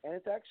 and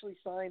it's actually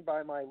signed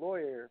by my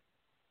lawyer,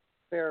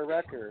 Fair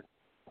Record,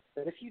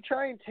 that if you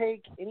try and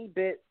take any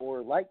bit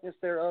or likeness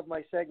thereof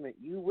my segment,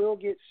 you will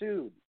get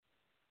sued.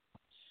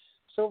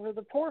 So for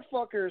the poor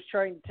fuckers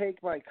trying to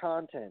take my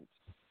content,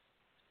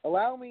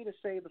 allow me to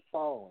say the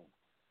following.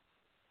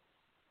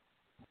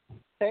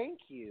 Thank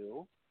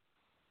you,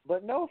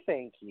 but no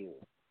thank you.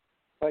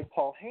 Like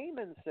Paul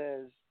Heyman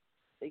says,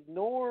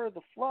 ignore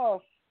the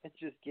fluff and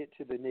just get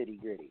to the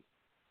nitty-gritty.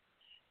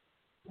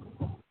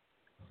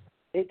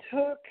 It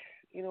took,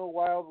 a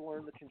while to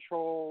learn the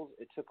controls.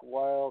 It took a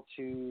while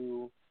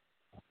to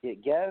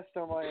get guests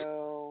on my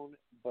own.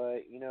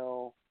 But,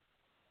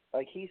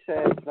 like he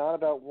said, it's not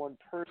about one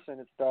person.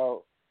 It's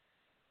about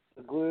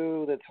the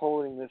glue that's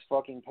holding this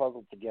fucking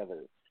puzzle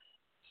together.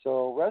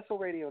 So Wrestle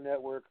Radio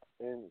Network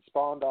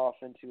spawned off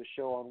into a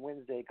show on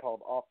Wednesday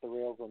called Off the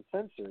Rails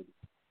Uncensored.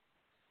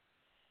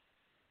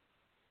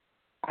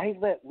 I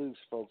let loose,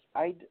 folks.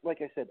 Like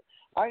I said,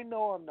 I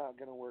know I'm not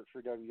going to work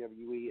for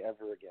WWE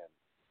ever again.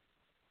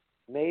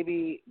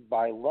 Maybe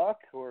by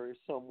luck or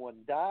someone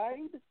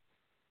died.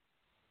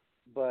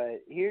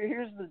 But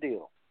here's the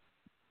deal.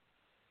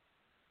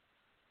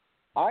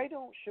 I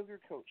don't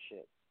sugarcoat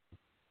shit.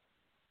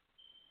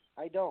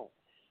 I don't.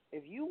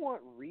 If you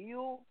want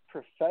real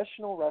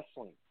professional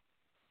wrestling,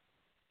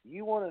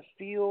 you want to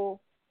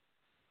feel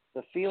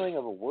the feeling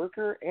of a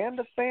worker and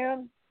a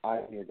fan,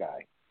 I'm your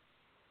guy.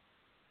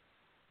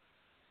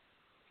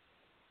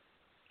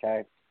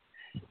 Okay?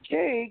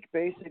 Jake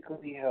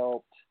basically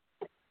helped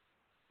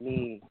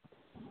me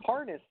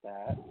harness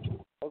that.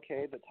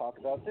 Okay, but talk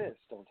about this.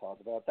 Don't talk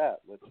about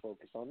that. Let's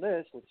focus on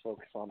this. Let's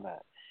focus on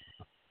that.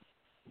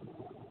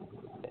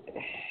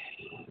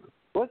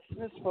 Let's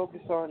just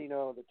focus on,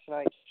 the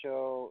Tonight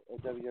Show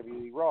at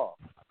WWE Raw.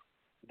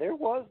 There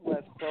was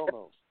less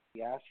promos.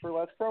 We asked for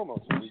less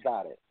promos, and we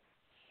got it.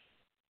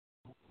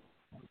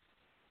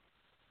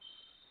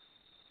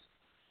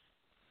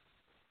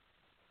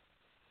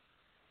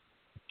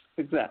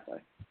 Exactly.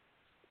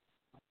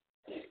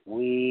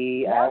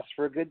 We asked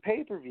for a good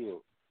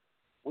pay-per-view.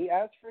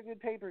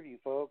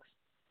 Folks.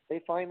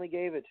 They finally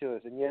gave it to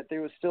us, and yet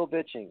there was still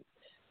bitching.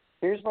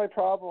 Here's my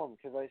problem,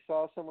 because I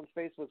saw someone's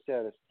Facebook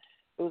status.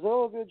 It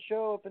was a good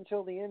show up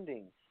until the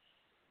ending.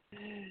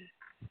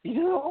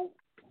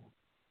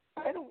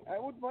 I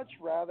would much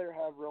rather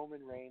have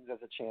Roman Reigns as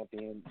a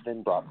champion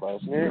than Brock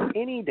Lesnar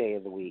any day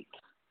of the week.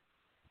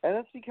 And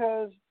that's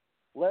because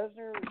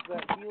Lesnar is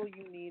that heel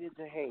you needed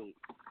to hate.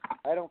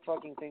 I don't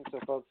fucking think so,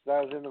 folks.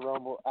 I was in the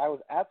Rumble. I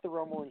was at the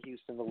Rumble in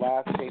Houston, the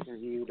last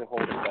pay-per-view to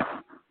hold it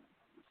back.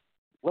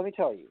 Let me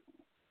tell you,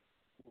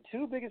 the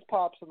two biggest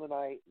pops of the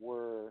night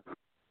were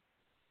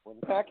when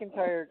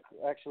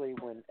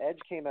Edge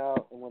came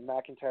out and when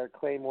McIntyre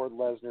claymored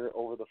Lesnar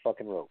over the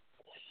fucking rope.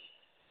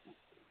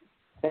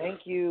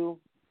 Thank you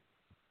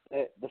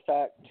the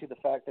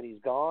fact that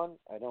he's gone.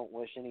 I don't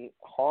wish any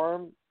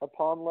harm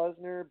upon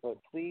Lesnar, but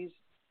please,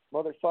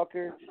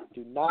 motherfucker,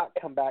 do not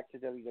come back to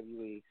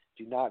WWE.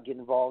 Do not get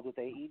involved with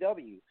AEW.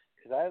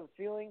 Because I have a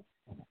feeling,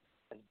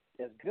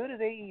 as good as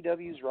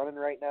AEW's running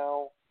right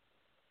now,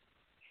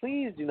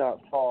 please do not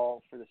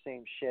fall for the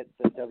same shit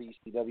that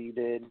WCW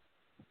did.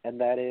 And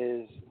that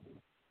is,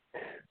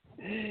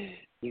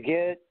 you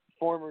get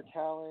former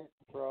talent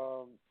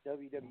from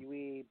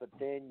WWE, but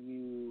then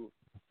you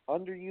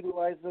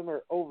underutilize them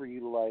or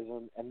overutilize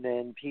them, and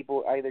then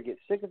people either get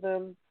sick of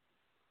them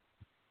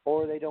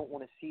or they don't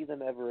want to see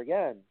them ever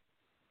again.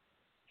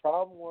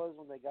 Problem was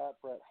when they got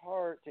Bret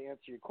Hart, to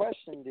answer your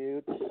question,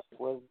 dude,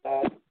 was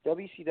that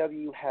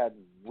WCW had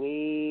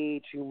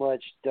way too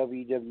much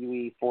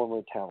WWE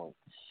former talent.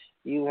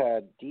 You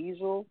had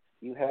Diesel,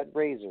 you had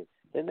Razor.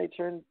 Then they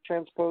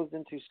transposed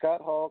into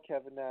Scott Hall,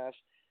 Kevin Nash.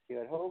 You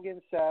had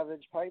Hogan,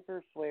 Savage,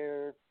 Piper,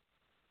 Flair.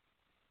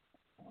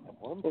 At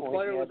one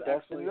point, you had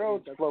Dustin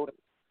Rhodes floating.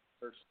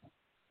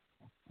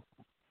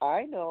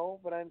 I know,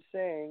 but I'm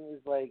saying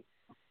is like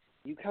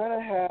you kind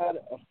of had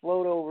a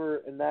float over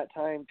in that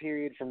time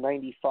period from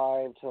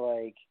 95 to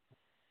like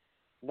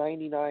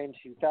 99,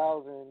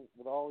 2000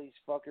 with all these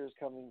fuckers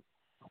coming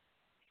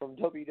from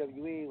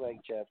WWE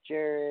like Jeff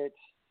Jarrett.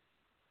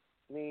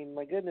 I mean,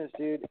 my goodness,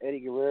 dude,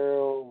 Eddie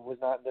Guerrero was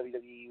not in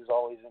WWE. He was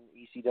always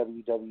in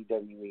ECW,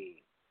 WWE.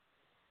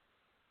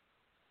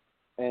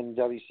 And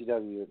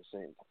WCW at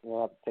the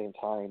same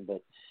time,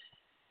 but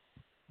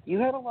you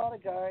had a lot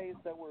of guys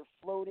that were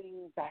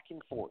floating back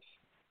and forth.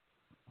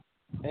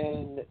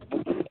 And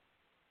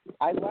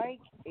I like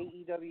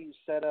AEW's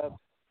setup,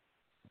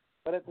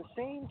 but at the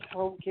same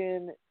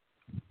token,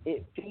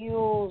 it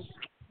feels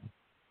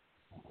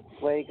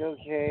like,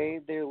 okay,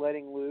 they're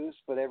letting loose,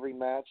 but every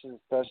match is a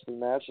special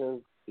match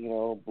of,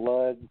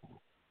 blood,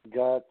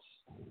 guts,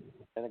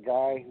 and a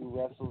guy who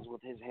wrestles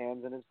with his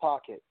hands in his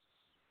pockets.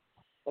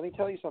 Let me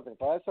tell you something.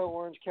 If I saw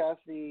Orange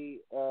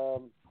Cassidy,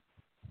 I'm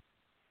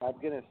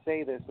going to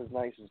say this as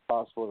nice as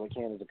possible as I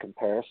can as a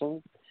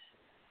comparison.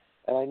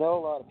 And I know a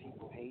lot of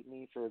people hate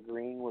me for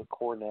agreeing with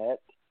Cornette,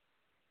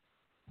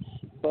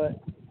 but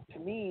to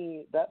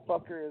me, that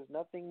fucker is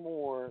nothing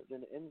more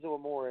than Enzo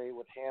Amore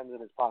with hands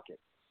in his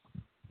pockets.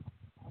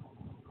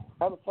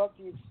 How the fuck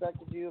do you expect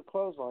to do a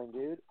clothesline,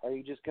 dude? Are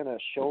you just going to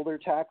shoulder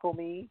tackle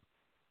me?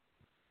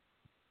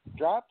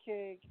 Drop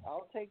kick,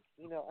 I'll take,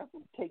 I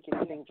won't take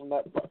anything from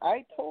that. But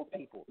I told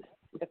people,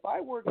 if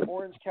I work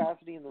Orange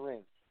Cassidy in the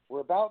ring,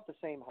 we're about the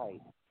same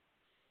height.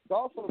 He's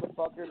also the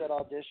fucker that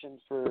auditioned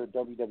for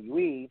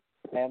WWE,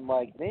 and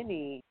like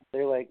Vinny,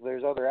 they're like,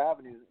 there's other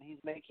avenues. He's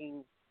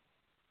making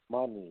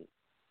money.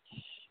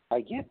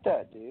 I get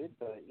that, dude,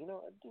 but,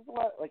 there's a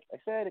lot. Like I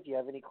said, if you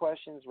have any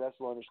questions,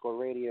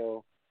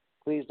 wrestle_radio.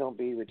 Please don't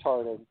be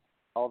retarded,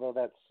 although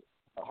that's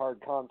a hard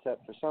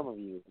concept for some of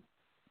you.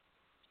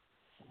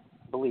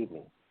 Believe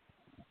me.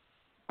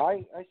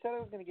 I said I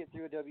was going to get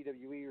through a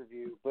WWE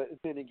review, but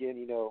then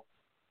again,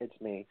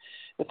 it's me.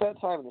 It's that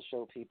time of the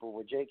show, people,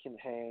 where Jake can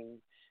hang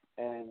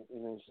and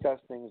discuss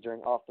things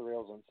during Off the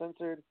Rails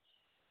Uncensored.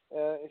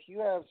 If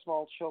you have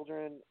small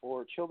children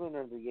or children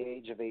under the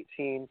age of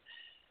 18,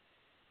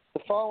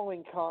 the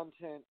following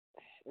content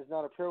is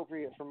not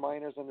appropriate for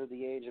minors under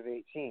the age of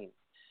 18.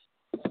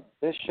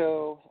 This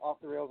show, Off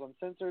the Rails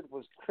Uncensored,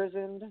 was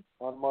christened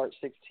on March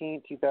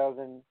 16,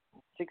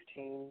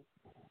 2016.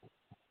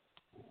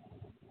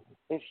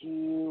 If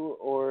you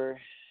or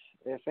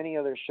if any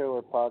other show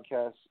or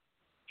podcast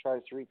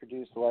tries to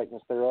reproduce the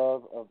likeness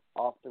thereof of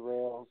Off the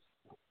Rails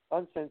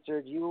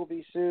Uncensored, you will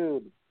be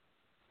sued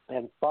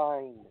and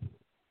fined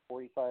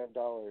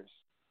 $45.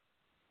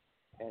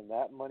 And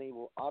that money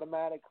will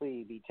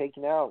automatically be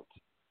taken out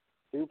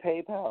through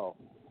PayPal.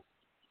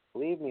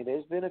 Believe me,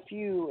 there's been a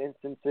few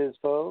instances,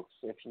 folks.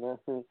 If you're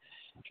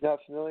not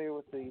familiar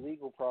with the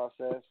legal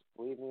process,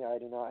 believe me, I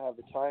do not have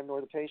the time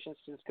nor the patience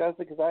to discuss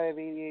it because I have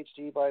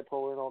ADHD,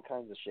 bipolar, and all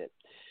kinds of shit.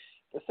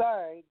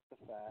 Besides the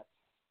fact,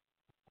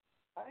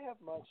 I have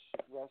much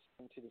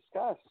wrestling to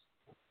discuss.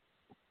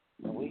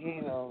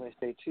 They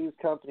say two's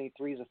company,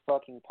 three's a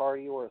fucking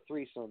party or a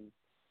threesome.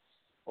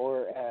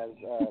 Or as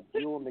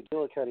Buell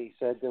McGillicuddy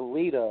said to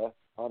Lita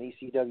on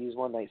ECW's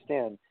One Night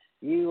Stand,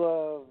 you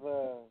love...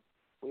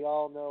 we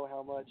all know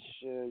how much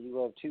you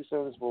love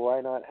twosomes, but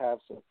why not have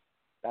some?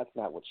 That's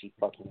not what she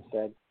fucking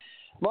said.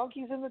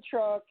 Monkeys in the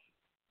truck,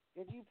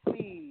 if you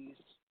please,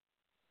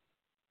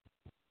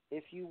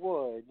 if you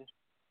would,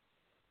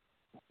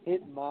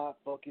 hit my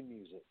fucking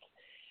music.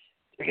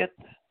 Forget.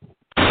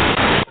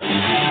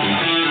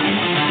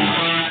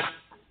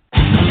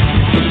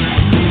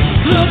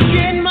 Look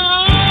in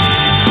my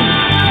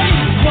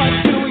eyes, what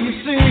do you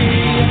see?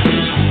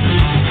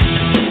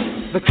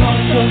 The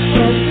cost of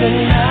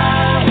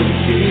personality.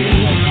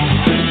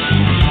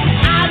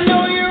 I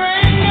know your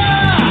anger,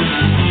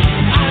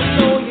 I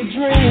know your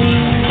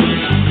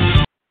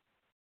dreams.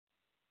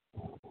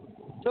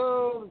 So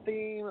the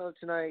theme of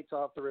tonight's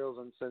Off the Rails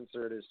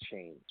Uncensored is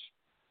change.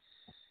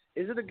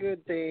 Is it a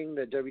good thing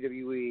that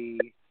WWE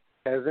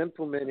has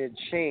implemented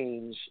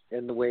change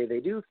in the way they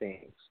do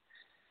things?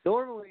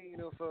 Normally,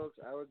 folks,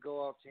 I would go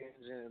off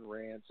tangent and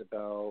rant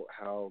about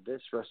how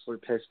this wrestler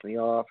pissed me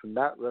off and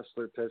that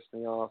wrestler pissed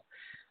me off.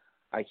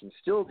 I can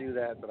still do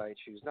that, but I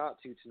choose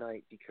not to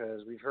tonight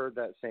because we've heard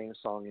that same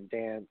song and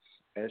dance,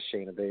 as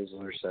Shayna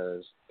Baszler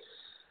says,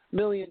 a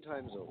million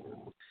times over.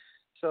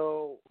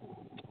 So,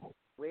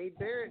 Wade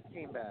Barrett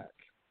came back.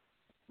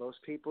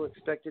 Most people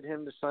expected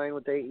him to sign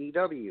with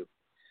AEW.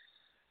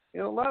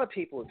 A lot of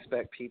people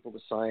expect people to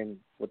sign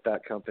with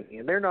that company,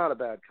 and they're not a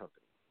bad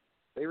company.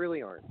 They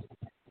really aren't.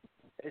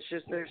 It's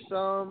just there's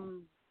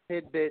some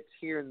tidbits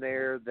here and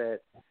there that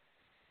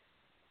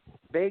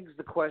begs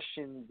the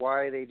question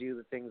why they do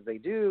the things they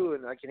do,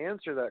 and I can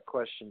answer that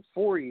question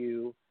for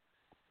you.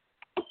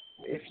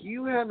 If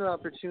you had an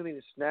opportunity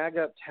to snag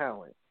up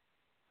talent,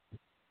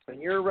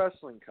 and you're a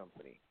wrestling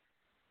company,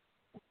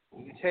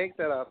 you take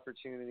that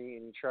opportunity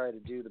and you try to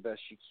do the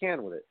best you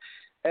can with it.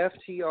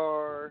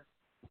 FTR,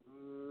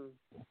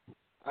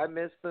 I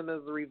miss them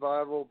as the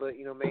Revival, but,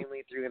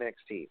 mainly through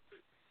NXT.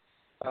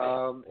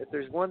 If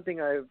there's one thing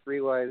I've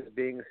realized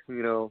being,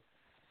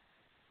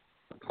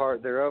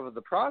 part thereof of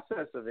the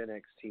process of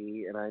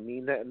NXT, and I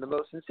mean that in the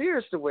most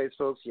sincerest of ways,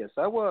 folks, yes,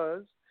 I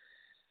was.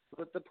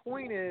 But the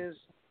point is,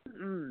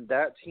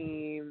 that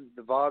team,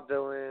 the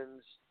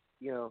Vaudevillains,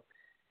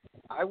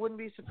 I wouldn't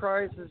be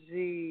surprised to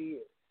see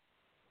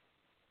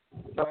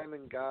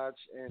Simon Gotch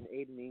and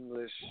Aiden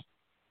English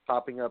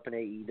popping up in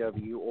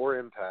AEW or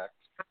Impact.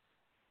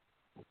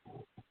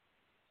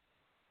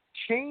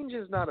 Change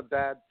is not a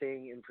bad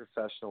thing in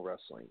professional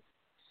wrestling.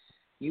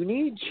 You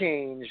need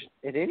change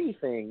in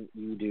anything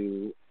you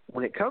do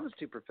when it comes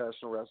to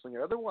professional wrestling,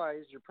 or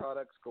otherwise your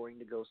product's going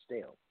to go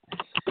stale.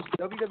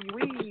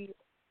 WWE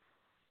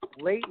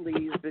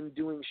lately has been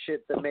doing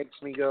shit that makes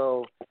me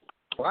go,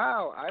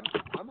 wow,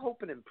 I'm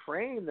hoping and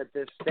praying that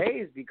this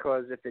stays,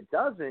 because if it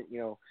doesn't,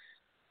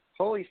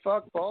 holy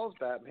fuck balls,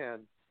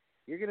 Batman,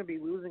 you're going to be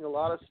losing a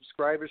lot of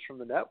subscribers from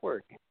the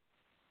network.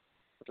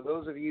 For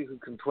those of you who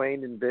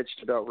complained and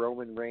bitched about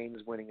Roman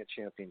Reigns winning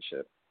a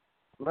championship,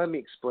 let me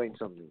explain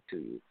something to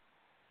you.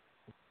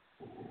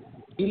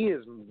 He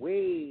is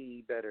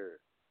way better,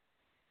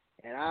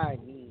 and I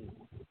mean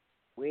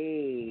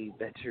way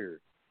better,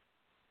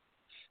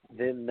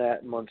 than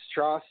that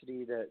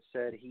monstrosity that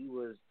said he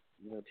was,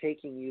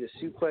 taking you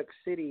to Suplex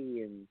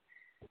City. And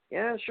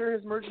yeah, sure,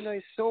 his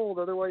merchandise sold,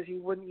 otherwise he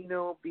wouldn't,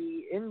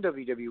 be in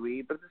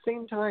WWE. But at the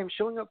same time,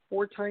 showing up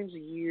 4 times a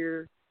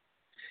year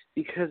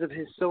because of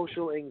his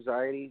social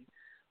anxiety,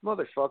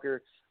 motherfucker,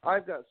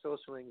 I've got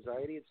social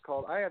anxiety. It's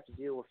called I have to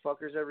deal with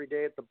fuckers every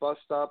day at the bus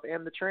stop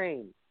and the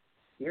train.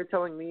 You're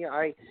telling me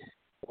I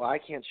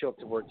can't show up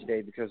to work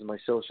today because of my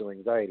social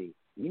anxiety.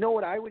 You know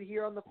what I would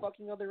hear on the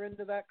fucking other end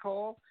of that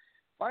call?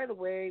 By the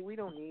way, we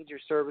don't need your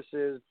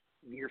services.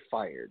 You're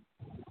fired.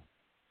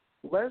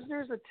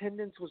 Lesnar's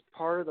attendance was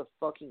part of the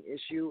fucking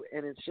issue,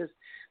 and it's just,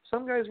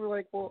 some guys were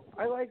like, well,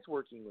 I liked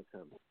working with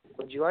him.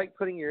 Would you like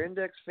putting your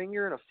index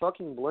finger in a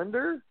fucking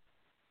blender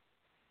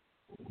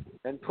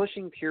and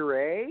pushing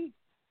puree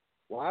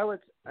while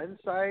it's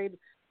inside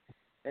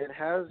and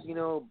has,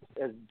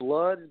 as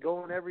blood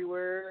going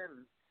everywhere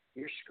and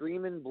you're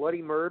screaming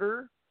bloody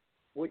murder?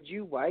 Would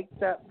you like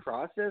that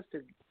process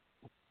to...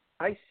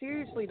 I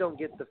seriously don't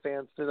get the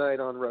fans tonight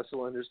on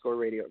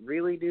wrestle_radio.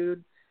 Really,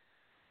 dude?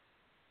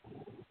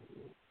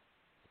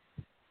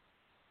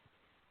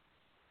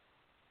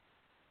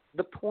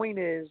 The point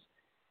is,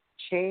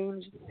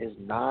 change is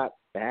not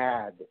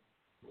bad.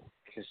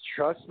 Because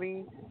trust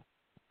me,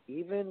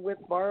 even with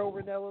Mauro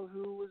Ranallo,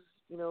 who was,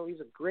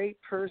 he's a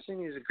great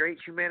person, he's a great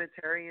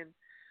humanitarian.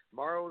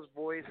 Mauro's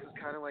voice was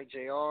kind of like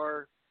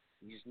JR.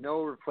 He's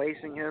no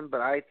replacing him,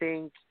 but I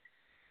think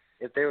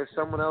if there was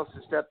someone else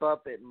to step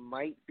up, it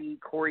might be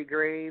Corey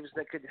Graves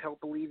that could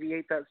help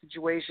alleviate that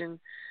situation.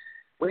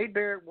 Wade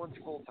Barrett wants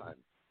full time.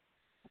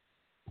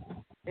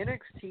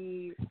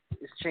 NXT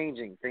is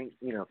changing.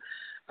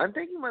 I'm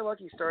thinking my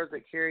lucky stars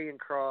that Karrion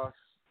Kross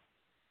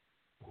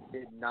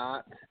did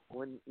not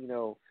when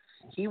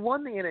he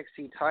won the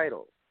NXT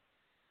title,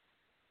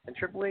 and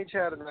Triple H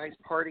had a nice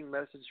parting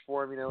message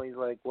for him. He's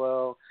like,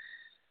 well,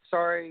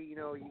 sorry, you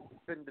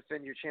couldn't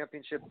defend your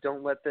championship.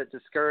 Don't let that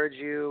discourage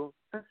you.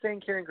 I'm not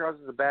saying Karrion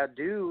Kross is a bad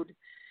dude,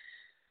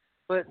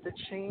 but the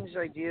changed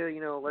idea,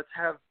 let's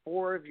have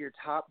 4 of your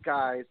top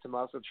guys,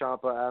 Tommaso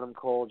Ciampa, Adam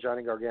Cole,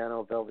 Johnny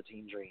Gargano,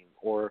 Velveteen Dream,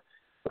 or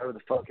whatever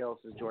the fuck else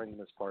is joining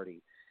this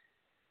party.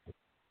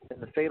 And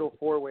the Fatal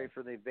 4-Way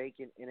for the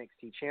vacant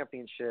NXT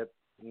Championship,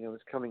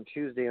 is coming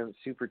Tuesday on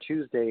Super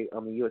Tuesday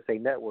on the USA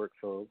Network,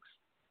 folks.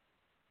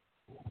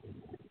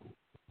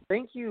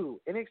 Thank you.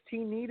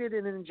 NXT needed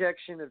an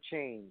injection of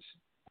change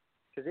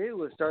because it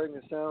was starting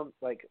to sound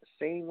like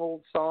same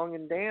old song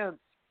and dance.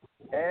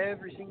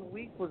 Every single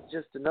week was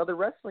just another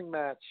wrestling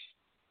match,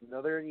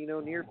 another,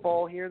 near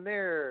fall here and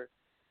there.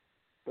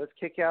 Let's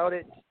kick out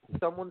at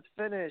someone's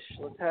finish.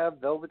 Let's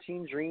have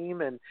Velveteen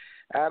Dream and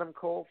Adam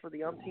Cole for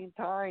the umpteenth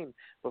time.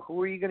 But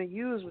who are you going to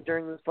use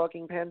during this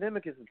fucking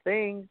pandemic is the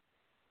thing.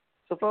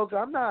 So, folks,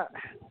 I'm not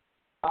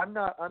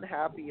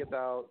unhappy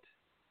about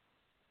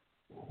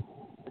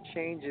the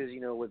changes,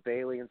 with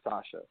Bayley and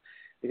Sasha,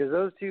 because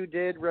those two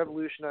did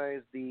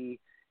revolutionize the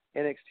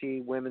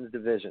NXT women's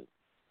division.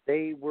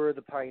 They were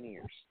the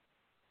pioneers.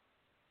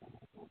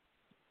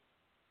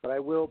 But I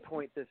will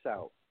point this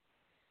out.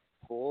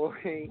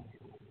 Boy,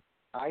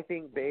 I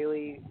think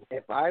Bayley,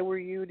 if I were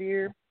you,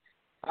 dear,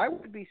 I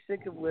would be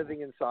sick of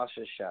living in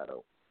Sasha's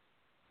shadow.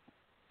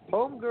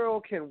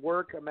 Homegirl can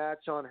work a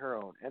match on her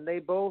own, and they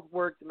both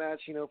worked the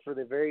match, for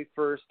the very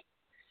first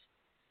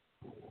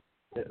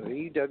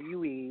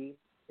WWE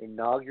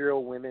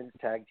inaugural Women's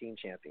Tag Team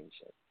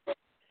Championship.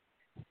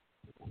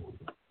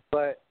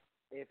 But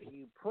if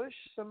you push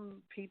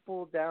some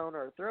people down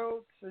our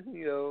throats,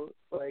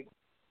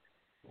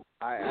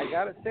 I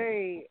gotta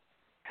say,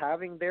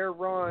 having their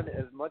run,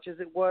 as much as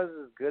it was,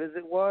 as good as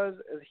it was,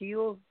 as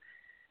heels,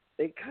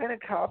 they kind of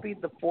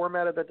copied the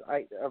format of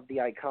the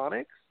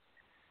Iconics.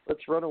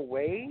 Let's run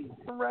away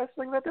from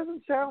wrestling. That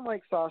doesn't sound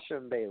like Sasha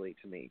and Bayley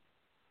to me.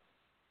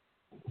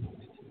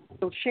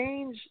 So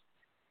change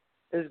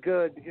is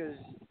good, because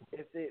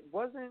if it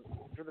wasn't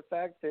for the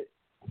fact that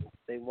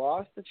they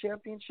lost the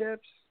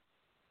championships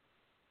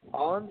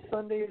on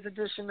Sunday's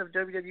edition of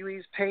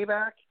WWE's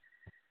Payback,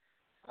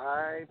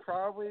 I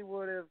probably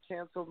would have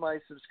canceled my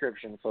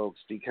subscription, folks,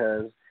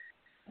 because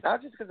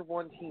not just because of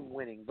one team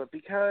winning, but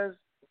because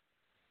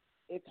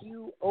if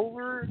you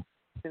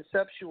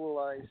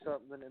over-conceptualize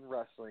something in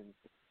wrestling,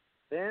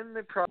 then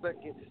the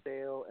product gets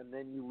stale and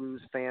then you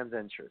lose fans'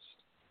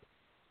 interest.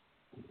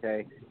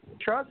 Okay?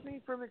 Trust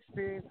me from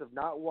experience of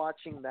not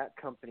watching that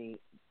company,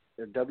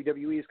 the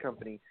WWE's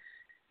company,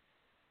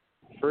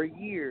 for a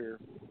year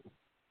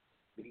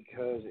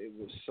because it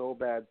was so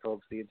bad,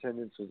 folks. The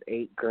attendance was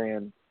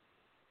 $8,000.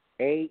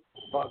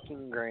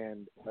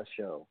 $8 a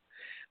show.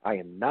 I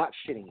am not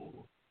shitting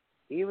you.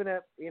 Even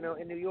at,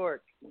 in New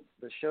York,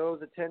 the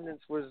show's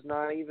attendance was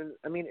not even,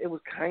 it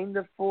was kind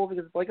of full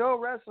because it's like, oh,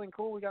 wrestling,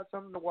 cool, we got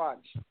something to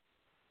watch.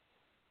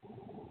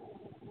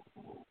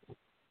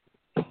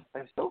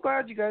 I'm so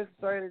glad you guys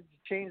decided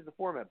to change the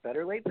format.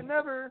 Better late than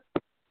never.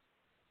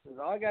 That's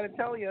all I got to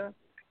tell you.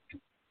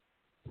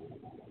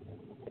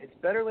 It's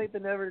better late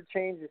than never to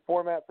change the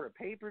format for a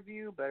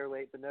pay-per-view. Better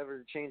late than never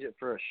to change it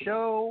for a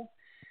show.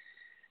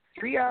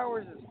 3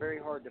 hours is very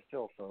hard to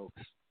fill,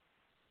 folks.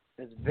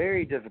 It's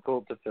very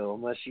difficult to fill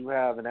unless you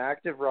have an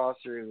active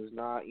roster who's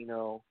not,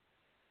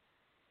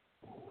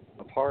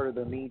 a part of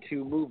the Me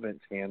Too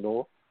movement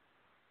scandal.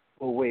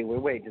 Oh,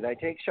 wait. Did I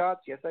take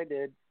shots? Yes, I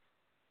did.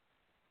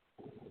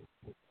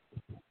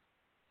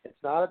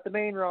 It's not at the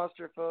main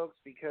roster, folks,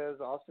 because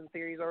Austin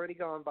Theory's already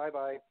gone.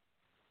 Bye-bye.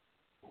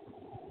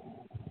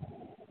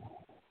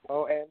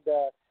 Oh, and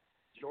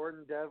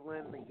Jordan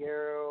Devlin,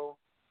 Ligero,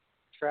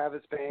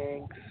 Travis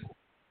Banks.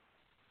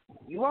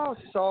 You all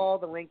saw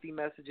the lengthy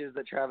messages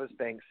that Travis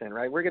Banks sent,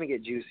 right? We're going to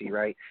get juicy,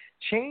 right?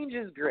 Change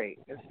is great.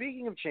 And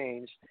speaking of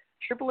change,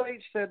 Triple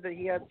H said that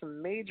he had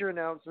some major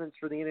announcements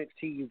for the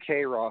NXT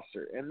UK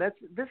roster. And this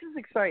is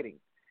exciting.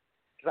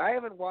 Because I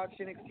haven't watched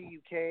NXT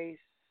UK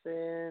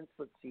since,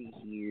 let's see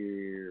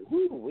here.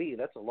 Woo-wee,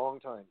 that's a long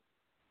time.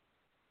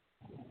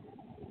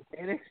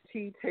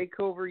 NXT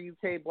TakeOver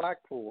UK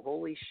Blackpool.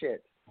 Holy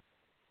shit.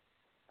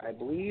 I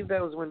believe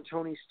that was when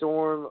Toni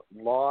Storm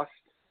lost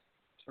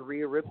to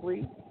Rhea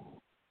Ripley.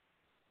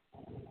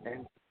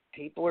 And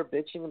people are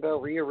bitching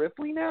about Rhea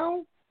Ripley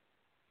now?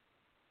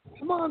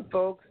 Come on,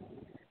 folks.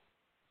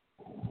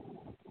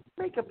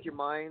 Make up your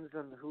minds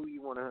on who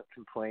you want to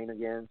complain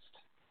against.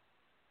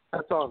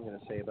 That's all I'm going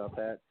to say about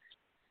that.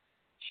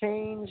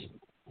 Change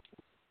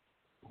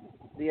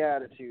the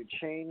attitude.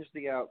 Change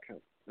the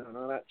outcome.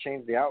 No, not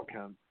change the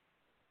outcome.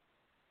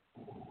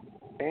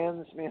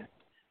 Fans, man,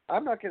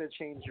 I'm not going to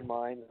change your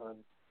mind on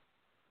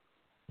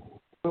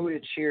who to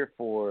cheer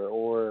for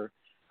or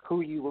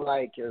who you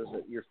like as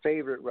your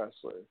favorite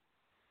wrestler.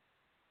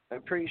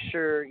 I'm pretty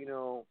sure,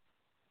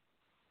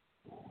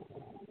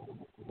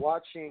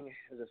 watching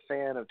as a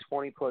fan of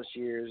 20 plus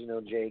years,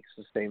 Jake's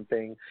the same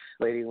thing.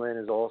 Lady Lynn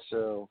has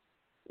also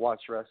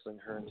watched wrestling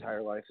her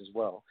entire life as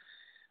well.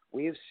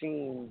 We have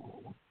seen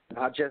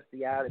not just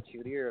the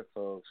Attitude Era,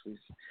 folks.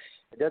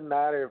 It doesn't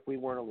matter if we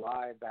weren't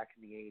alive back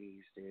in the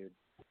 80s, dude.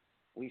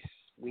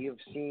 We have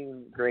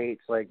seen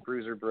greats like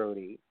Bruiser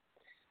Brody,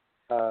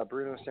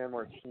 Bruno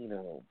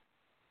Sammartino,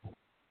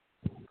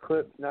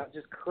 not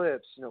just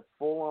clips,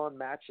 full-on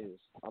matches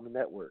on the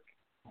network.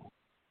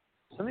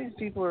 Some of these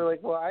people are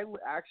like, well, I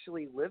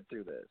actually lived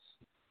through this.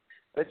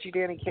 Bet you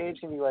Danny Cage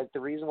can be like, the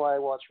reason why I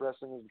watch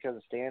wrestling is because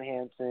of Stan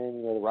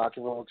Hansen, the Rock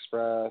and Roll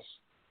Express.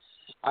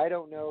 I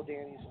don't know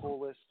Danny's full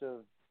list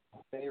of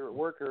favorite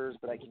workers,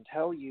 but I can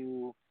tell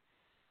you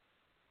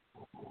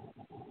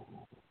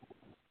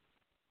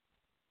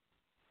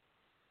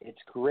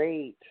it's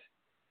great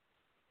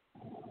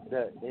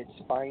that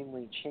it's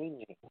finally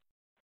changing.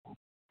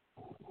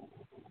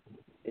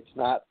 It's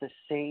not the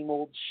same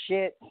old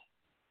shit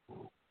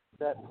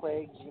that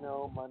plagues,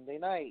 Monday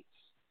nights.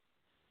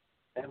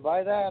 And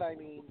by that, I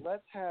mean,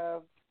 let's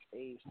have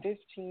a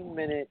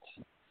 15-minute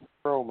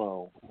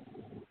promo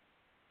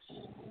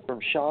from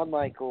Shawn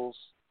Michaels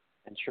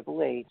and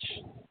Triple H.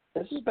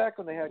 This is back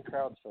when they had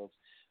crowds, folks,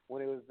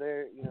 when it was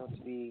there,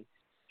 to be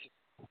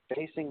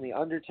facing The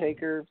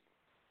Undertaker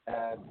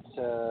at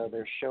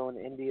their show in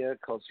India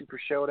called Super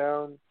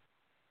Showdown,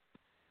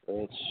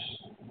 which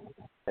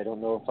I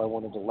don't know if I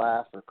wanted to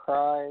laugh or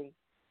cry.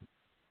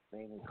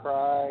 Mainly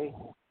cry,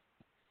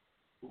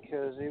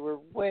 because they were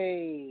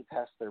way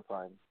past their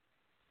prime.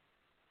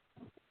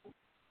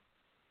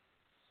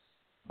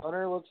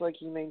 Hunter looks like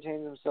he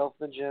maintains himself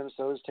in the gym,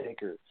 so does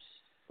Taker.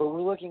 But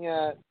we're looking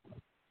at,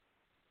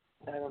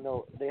 I don't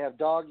know, they have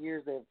dog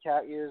years, they have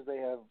cat years, they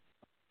have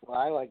what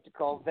I like to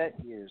call vet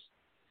years.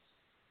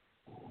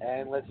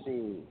 And let's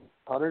see,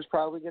 Hunter's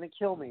probably going to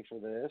kill me for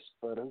this,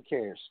 but who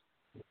cares?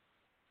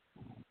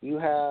 You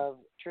have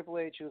Triple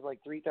H, who's like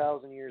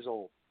 3,000 years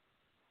old.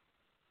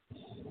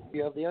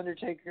 You have The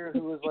Undertaker,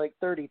 who was like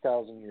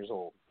 30,000 years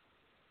old,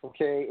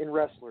 okay, in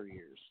wrestler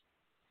years.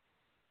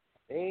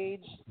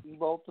 Age, you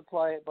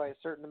multiply it by a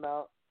certain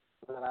amount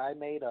that I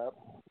made up,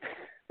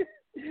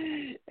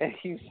 and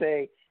you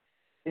say,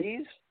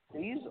 these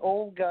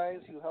old guys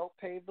who helped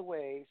pave the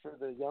way for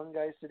the young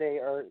guys today,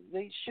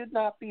 they should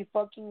not be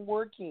fucking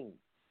working.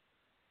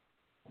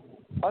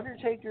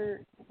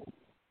 Undertaker,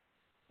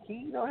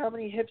 you know how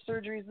many hip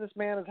surgeries this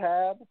man has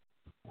had?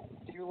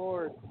 Dear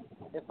Lord,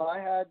 if I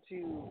had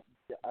to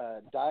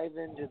dive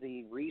into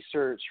the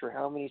research for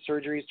how many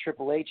surgeries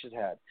Triple H has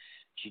had,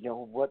 do you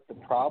know what the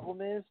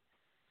problem is?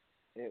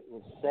 It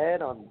was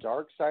said on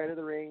Dark Side of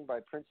the Ring by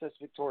Princess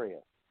Victoria.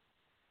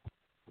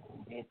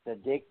 It's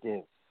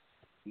addictive.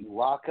 You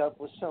walk up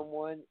with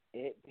someone,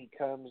 it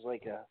becomes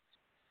like a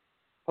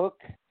hook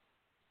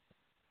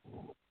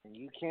and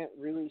you can't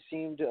really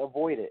seem to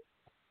avoid it.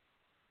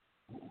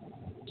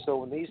 So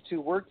when these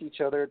two worked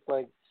each other, it's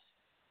like,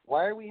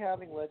 why are we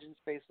having legends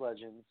face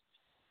legends?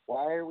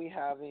 Why are we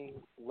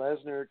having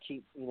Lesnar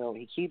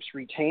he keeps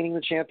retaining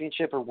the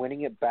championship or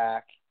winning it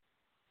back?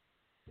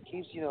 He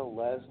keeps,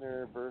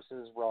 Lesnar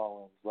versus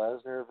Rollins,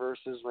 Lesnar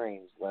versus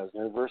Reigns,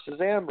 Lesnar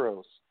versus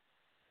Ambrose.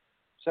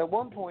 So at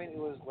one point it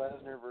was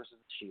Lesnar versus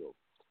Shield.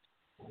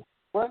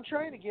 What I'm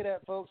trying to get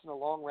at, folks, in a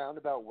long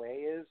roundabout way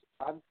is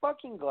I'm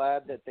fucking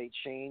glad that they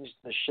changed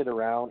the shit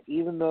around,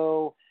 even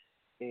though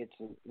it's,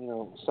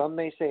 some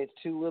may say it's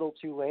too little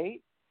too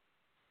late.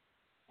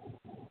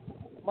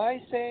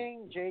 My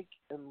saying, Jake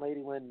and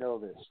Lady Lynn know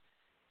this.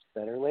 It's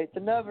better late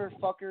than never,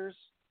 fuckers.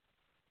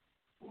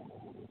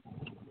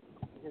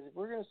 Because if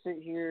we're going to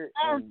sit here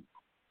and...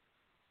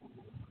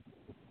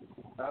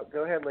 Oh,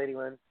 go ahead, Lady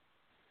Lynn.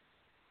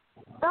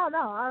 Oh,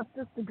 no, I was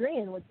just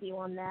agreeing with you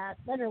on that.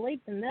 Better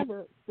late than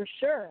never, for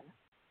sure.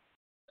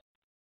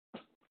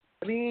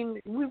 I mean,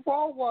 we've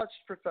all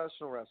watched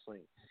professional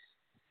wrestling.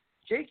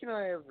 Jake and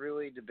I have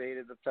really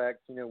debated the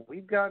fact,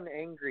 we've gotten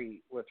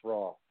angry with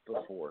Raw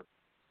before.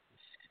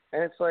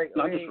 And it's like,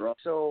 not just Raw.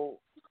 So,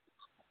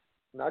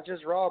 not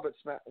just Raw, but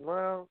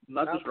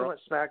not just so much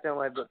SmackDown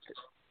Live, but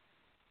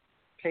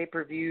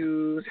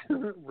pay-per-views,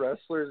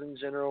 wrestlers in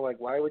general. Like,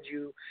 why would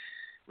you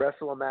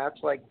wrestle a match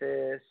like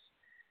this?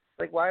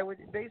 Like, why would,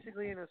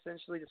 basically and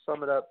essentially to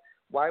sum it up,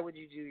 why would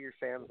you do your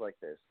fans like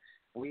this?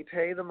 We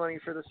pay the money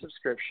for the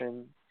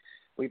subscription.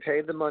 We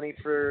paid the money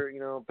for,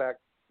 back,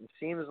 it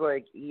seems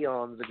like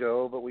eons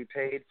ago, but we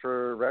paid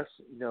for,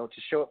 to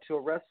show up to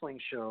a wrestling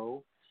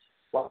show.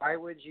 Why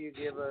would you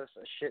give us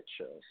a shit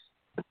show?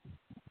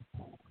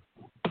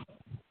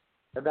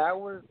 And that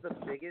was the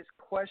biggest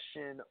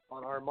question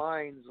on our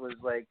minds was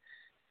like,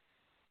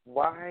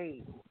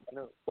 why?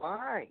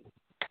 Why?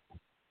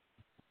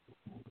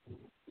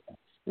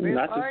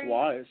 Not just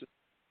why.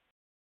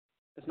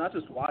 It's not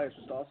just why. It's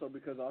just also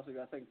because you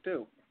got to think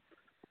too.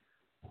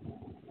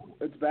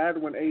 It's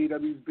bad when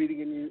AEW is beating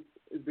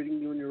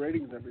you in your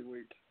ratings every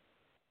week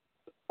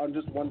on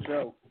just one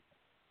show.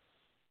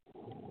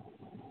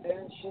 And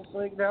it's just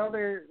like now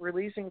they're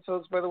releasing,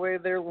 folks, by the way,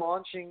 they're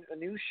launching a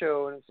new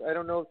show, and I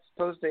don't know if it's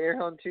supposed to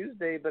air on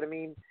Tuesday, but I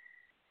mean,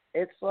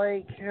 it's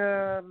like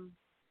that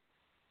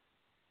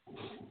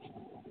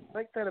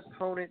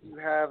opponent you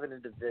have in a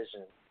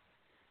division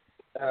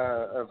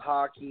of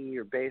hockey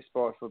or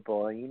baseball or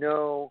football, and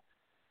you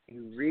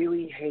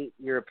really hate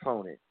your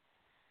opponent,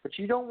 but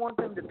you don't want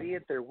them to be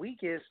at their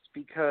weakest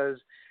because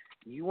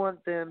you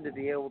want them to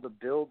be able to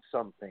build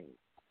something.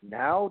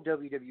 Now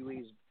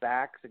WWE's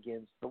back's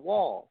against the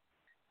wall.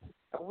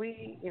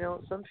 We,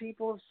 some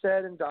people have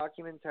said in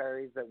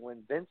documentaries that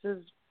when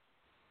Vince's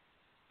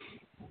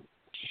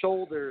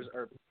shoulders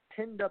are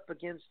pinned up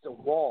against a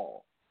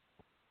wall,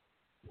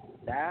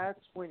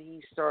 that's when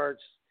he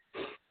starts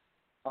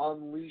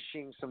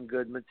unleashing some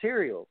good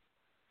material.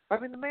 I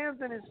mean, the man's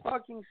in his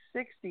fucking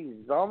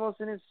 60s,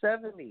 almost in his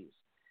 70s.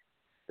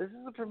 This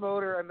is a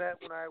promoter I met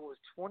when I was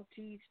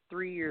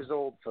 23 years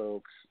old,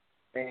 folks.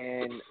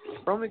 And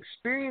from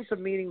experience of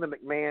meeting the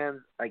McMahons,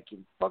 I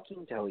can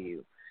fucking tell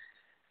you,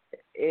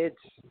 it's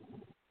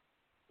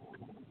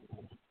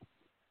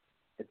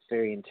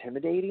very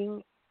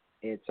intimidating.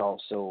 It's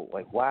also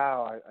like,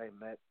 wow, I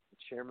met the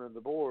chairman of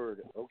the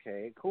board.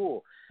 Okay,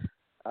 cool.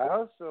 I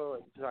also,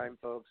 at the time,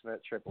 folks,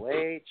 met Triple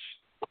H.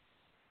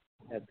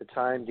 At the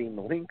time, Dean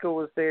Malenko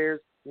was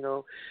there.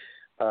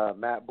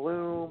 Matt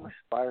Bloom,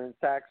 Byron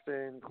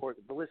Saxton,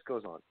 the list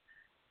goes on.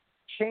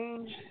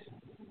 Change.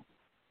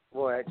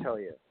 Boy, I tell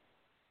you,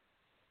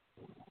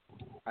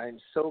 I'm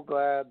so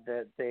glad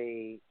that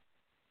they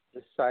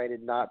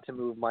decided not to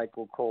move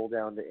Michael Cole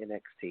down to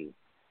NXT.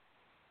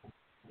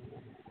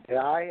 And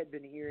I had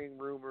been hearing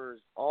rumors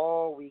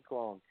all week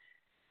long.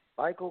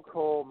 Michael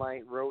Cole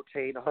might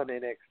rotate on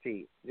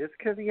NXT. Just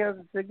because he has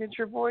a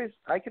signature voice,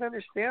 I can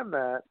understand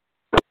that.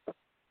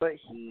 But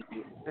he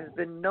has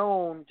been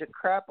known to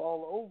crap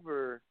all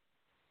over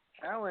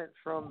talent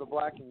from the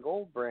Black and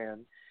Gold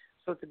brand.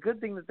 So it's a good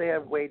thing that they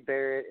have Wade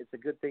Barrett. It's a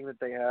good thing that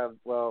they have,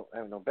 I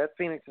don't know, Beth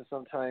Phoenix is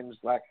sometimes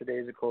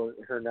lackadaisical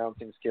in her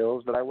announcing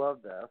skills, but I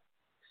love Beth.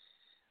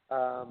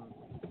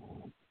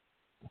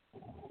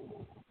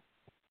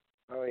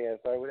 Yes,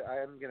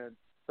 I'm going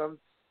to,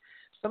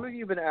 some of you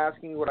have been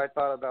asking me what I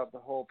thought about the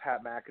whole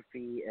Pat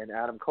McAfee and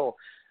Adam Cole.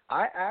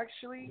 I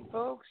actually,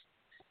 folks,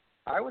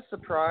 I was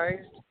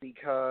surprised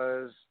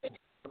because,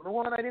 number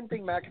one, I didn't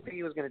think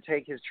McAfee was going to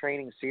take his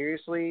training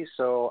seriously,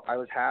 so I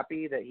was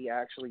happy that he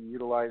actually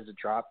utilized a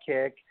drop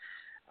kick.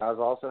 I was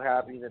also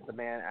happy that the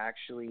man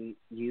actually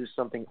used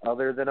something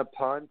other than a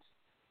punt,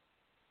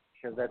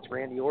 because that's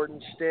Randy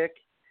Orton's shtick,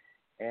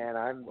 and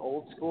I'm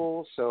old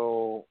school,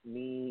 so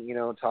me,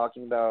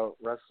 talking about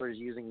wrestlers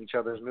using each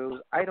other's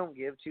moves, I don't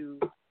give two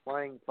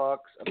flying fucks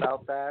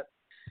about that.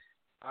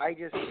 I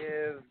just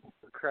give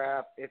a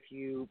crap if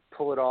you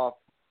pull it off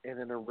in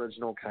an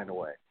original kind of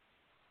way.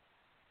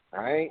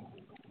 All right?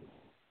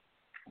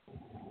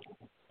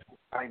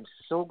 I'm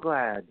so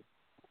glad,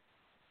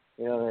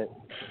 that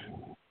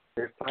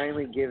they're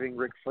finally giving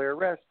Ric Flair a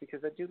rest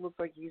because that dude looks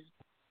like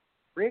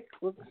Rick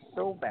looks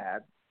so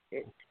bad.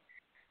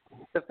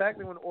 The fact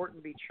that when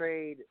Orton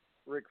betrayed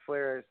Ric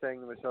Flair, I was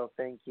saying to myself,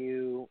 thank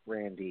you,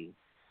 Randy.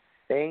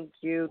 Thank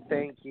you,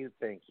 thank you,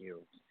 thank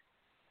you.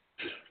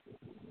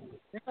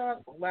 They're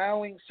not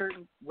allowing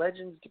certain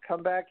legends to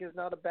come back is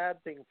not a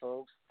bad thing,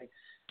 folks.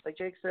 Like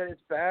Jake said,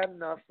 it's bad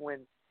enough when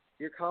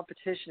your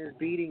competition is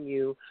beating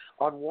you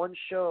on one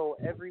show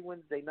every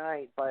Wednesday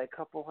night by a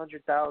couple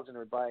 100,000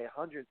 or by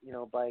 100,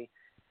 by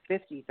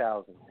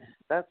 50,000.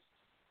 That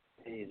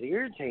is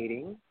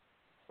irritating,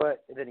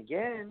 but then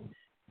again,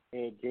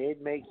 it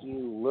did make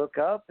you look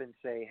up and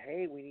say,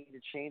 hey, we need to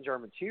change our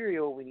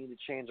material. We need to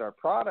change our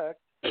product.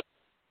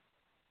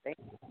 Thank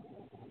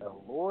the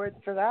Lord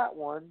for that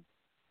one.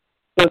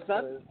 But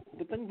that's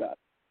the thing about it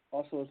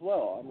also as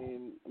well. I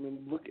mean,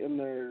 look in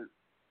there,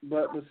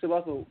 but still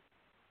also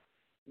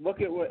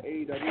look at what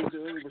AEW is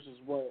doing versus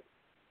what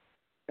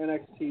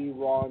NXT,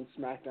 Raw, and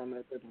SmackDown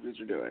their pay-per-views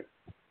are doing.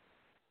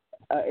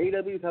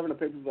 AEW is having a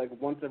pay-per-view like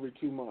once every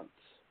 2 months,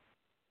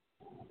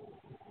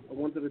 or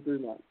once every 3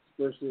 months,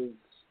 versus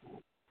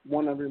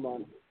one every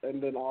month,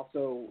 and then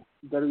also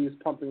WWE is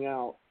pumping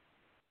out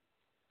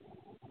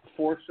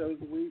 4 shows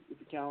a week if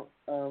you count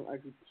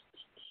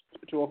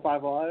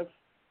 205 Live,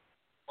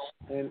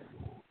 and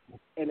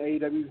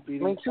AEW is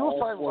beating.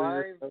 205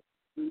 Live.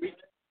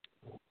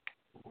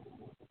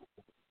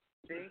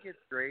 I think it's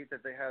great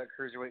that they had a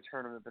cruiserweight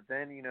tournament, but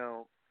then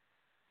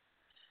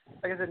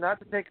like I said, not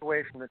to take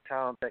away from the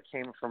talent that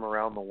came from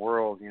around the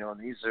world, and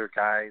these are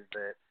guys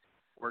that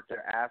work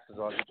their asses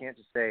off. You can't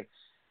just say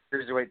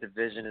cruiserweight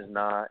division is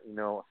not,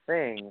 a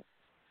thing.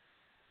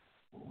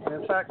 And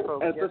in fact,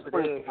 folks, at yes, this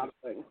point, it is. it's not a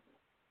thing.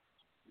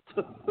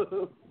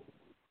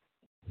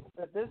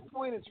 At this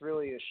point, it's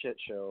really a shit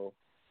show.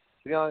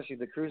 To be honest with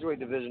you, the cruiserweight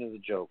division is a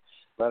joke.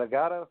 But I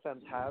got a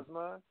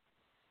Phantasma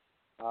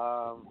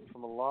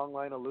from a long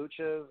line of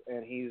luchas,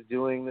 and he's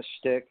doing the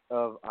shtick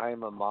of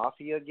I'm a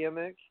mafia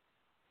gimmick.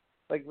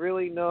 Like,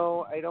 really,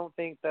 no, I don't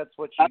think that's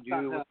what you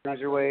do with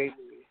cruiserweight.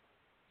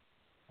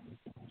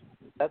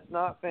 That's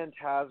not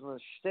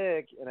Phantasma's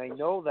shtick, and I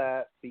know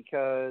that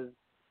because,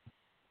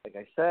 like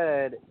I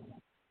said,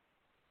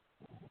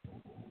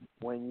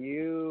 when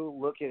you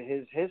look at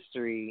his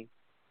history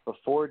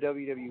before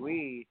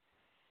WWE,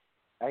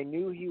 I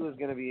knew he was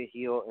going to be a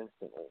heel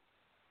instantly.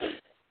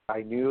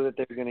 I knew that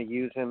they were going to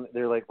use him.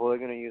 They're like, well, they're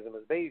going to use him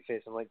as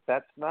babyface. I'm like,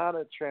 that's not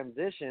a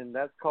transition.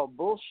 That's called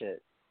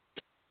bullshit.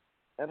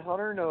 And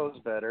Hunter knows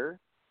better.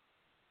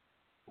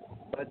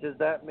 But does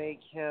that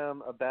make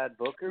him a bad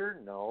booker?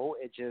 No.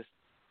 It just,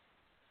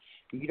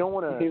 you don't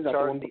want to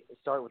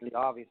start with the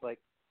obvious. Like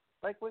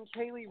when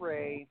Kaylee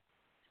Ray,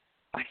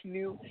 I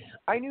knew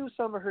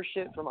some of her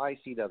shit from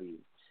ICW.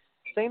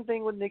 Same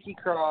thing with Nikki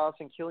Cross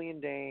and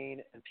Killian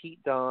Dane and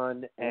Pete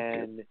Dunne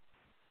and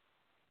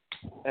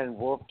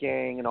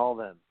Wolfgang and all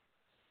them.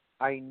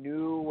 I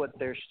knew what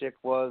their shtick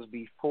was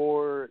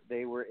before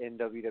they were in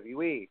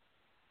WWE.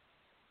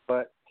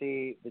 But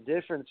see, the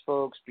difference,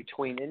 folks,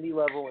 between indie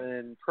level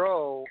and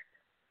pro,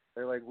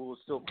 they're like, well,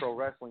 it's still pro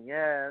wrestling.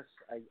 Yes,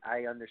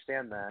 I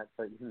understand that.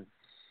 But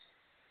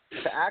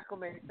to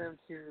acclimate them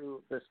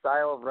to the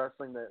style of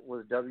wrestling that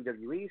was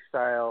WWE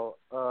style,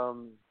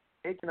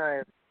 Jake and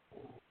I,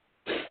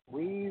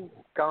 we've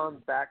gone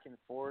back and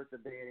forth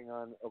debating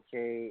on,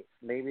 okay,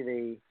 maybe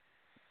they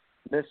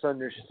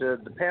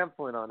misunderstood the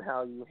pamphlet on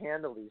how you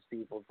handle these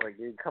people. It's like,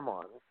 dude, come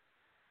on.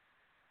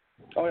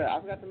 Oh, yeah,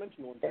 I forgot to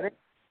mention one thing.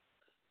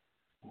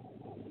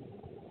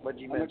 What'd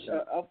you mention?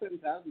 El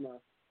Phantasma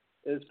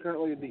is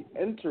currently the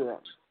interim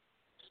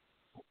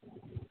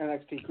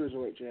NXT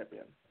Cruiserweight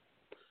Champion.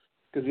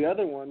 Because the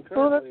other one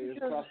currently is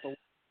across the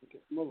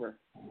over.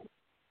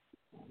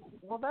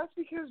 Well, that's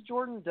because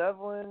Jordan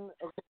Devlin,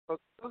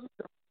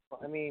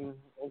 I mean,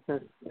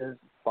 it's his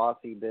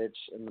bossy bitch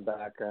in the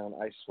background,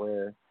 I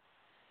swear.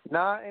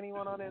 Not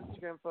anyone on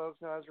Instagram,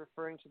 folks. No, I was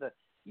referring to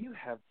you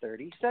have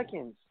 30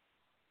 seconds.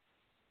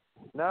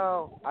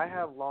 No, I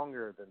have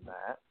longer than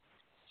that.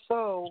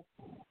 So,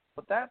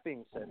 with that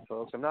being said,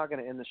 folks, I'm not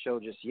going to end the show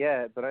just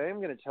yet, but I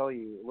am going to tell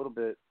you a little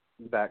bit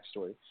of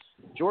backstory.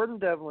 Jordan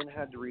Devlin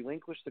had to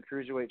relinquish the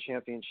Cruiserweight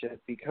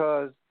Championship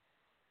because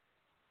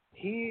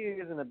he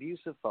is an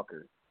abusive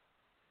fucker.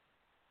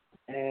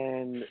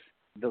 And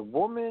the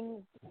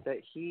woman that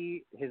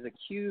his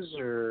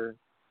accuser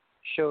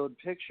showed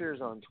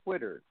pictures on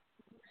Twitter,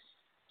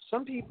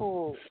 some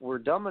people were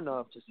dumb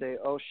enough to say,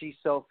 oh, she's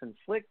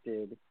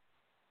self-inflicted.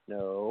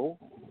 No.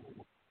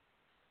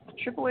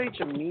 Triple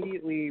H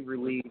immediately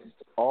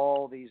released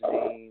all these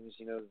names,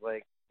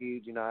 like,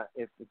 you do not,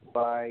 if it's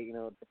by,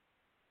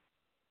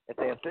 if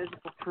they have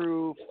physical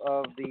proof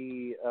of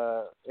the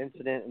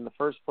incident in the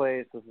first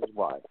place, this is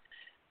why.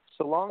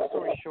 So long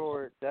story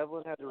short,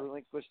 Devlin had to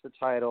relinquish the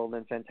title, and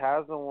then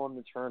Phantasma won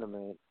the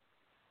tournament.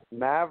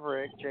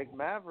 Jake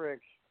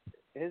Maverick,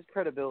 his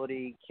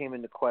credibility came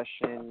into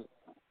question.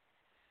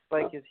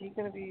 Like, is he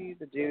going to be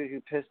the dude who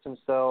pissed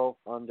himself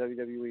on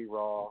WWE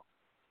Raw?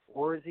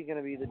 Or is he going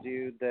to be the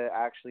dude that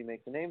actually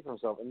makes a name for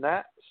himself? And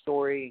that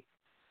story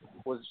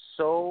was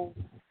so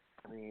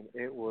I mean,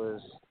 it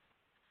was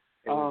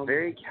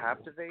very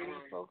captivating,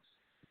 folks.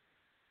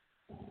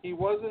 He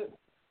wasn't.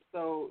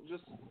 So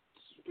just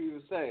for you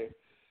to say,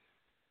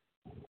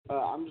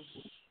 I'm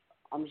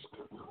just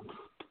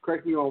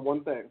correcting you on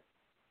one thing.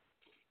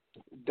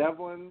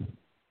 Devlin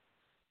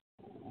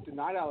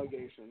denied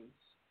allegations,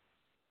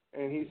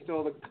 and he's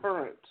still the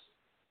current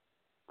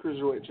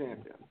cruiserweight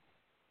champion.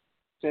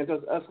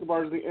 Santos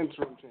Escobar is the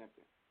interim champion.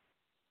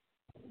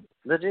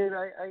 But dude,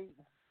 I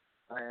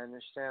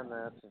understand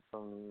that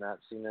from that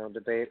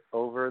debate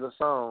over the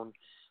phone,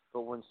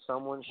 but when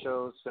someone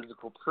shows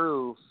physical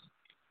proof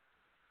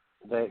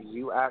that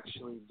you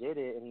actually did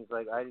it, and he's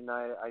like, I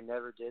deny it, I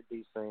never did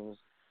these things.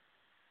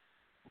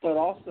 But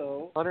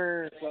also,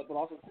 Hunter, but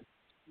also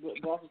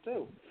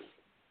too.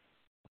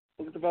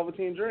 Look at the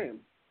Velveteen Dream.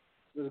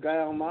 There's a guy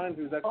online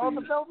who's actually. Oh,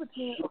 the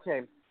Velveteen.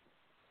 Okay.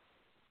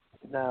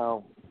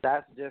 Now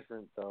that's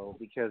different though,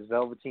 because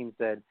Velveteen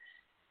said,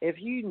 if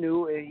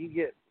you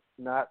get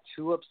not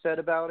too upset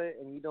about it,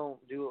 and you don't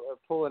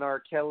pull an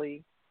R.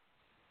 Kelly,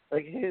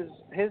 like his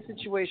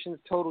situation is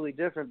totally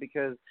different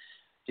because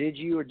did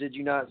you or did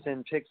you not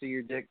send pics of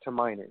your dick to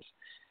minors?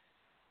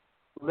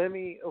 Let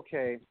me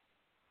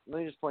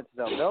just point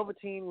this out.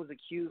 Velveteen was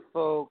accused,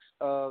 folks,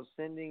 of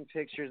sending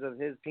pictures of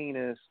his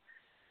penis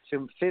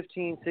to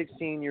 15,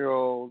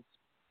 16-year-olds.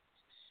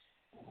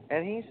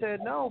 And he said,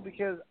 no,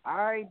 because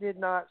I did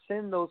not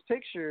send those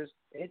pictures.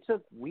 It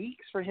took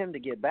weeks for him to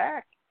get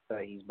back,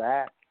 but he's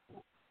back.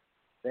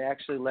 They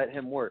actually let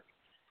him work.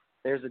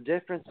 There's a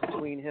difference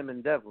between him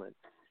and Devlin.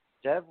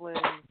 Devlin,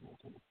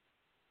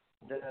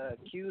 the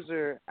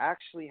accuser,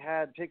 actually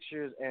had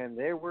pictures, and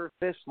there were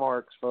fist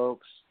marks,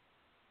 folks.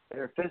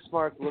 Their fist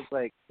marks looked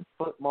like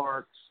foot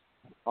marks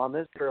on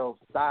this girl's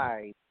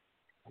side.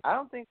 I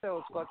don't think that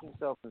was fucking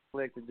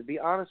self-inflicted. To be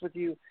honest with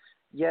you,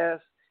 yes,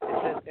 it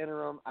says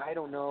interim. I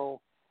don't know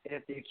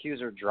if the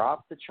accuser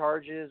dropped the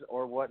charges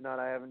or whatnot.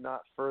 I have not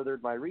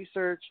furthered my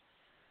research,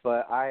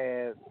 but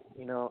I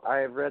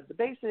have read the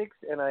basics,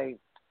 and I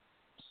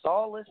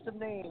saw a list of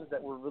names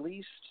that were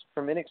released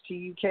from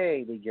NXT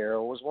UK. Lee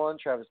Garrow was one,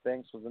 Travis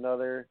Banks was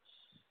another,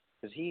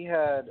 because he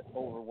had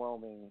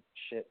overwhelming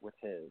shit with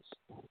his.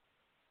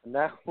 And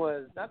that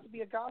was, not to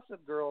be a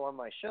gossip girl on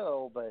my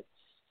show, but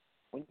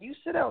when you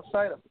sit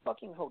outside a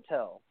fucking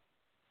hotel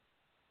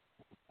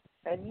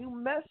and you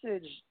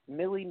message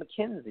Millie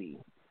McKenzie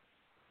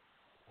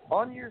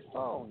on your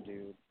phone,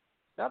 dude,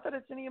 not that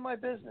it's any of my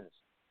business,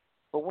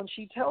 but when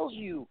she tells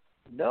you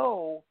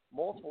no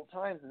multiple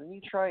times and then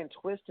you try and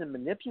twist and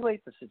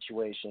manipulate the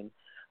situation,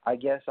 I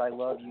guess I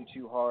love you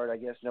too hard, I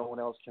guess no one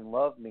else can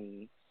love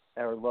me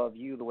or love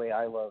you the way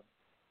I love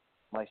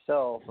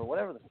myself, or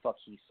whatever the fuck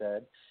he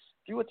said,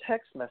 through a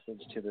text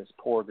message to this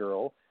poor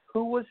girl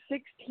who was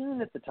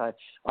 16 at the time.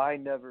 I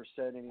never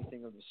said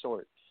anything of the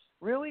sort.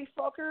 Really,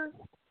 fucker?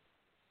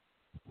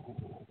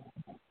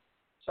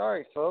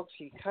 Sorry, folks.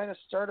 He kind of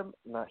started,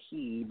 not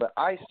he, but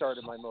I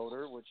started my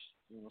motor, which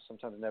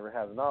sometimes never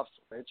has an off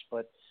switch.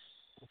 But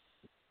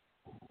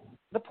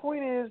the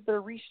point is,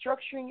 they're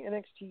restructuring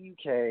NXT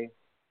UK.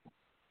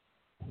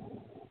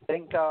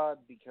 Thank God,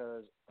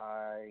 because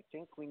I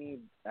think we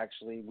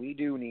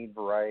do need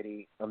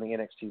variety on the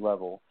NXT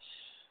level.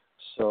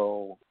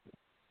 So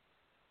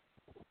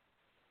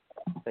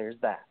there's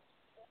that.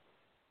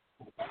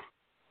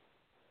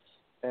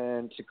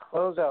 And to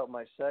close out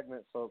my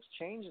segment, folks,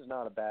 change is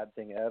not a bad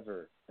thing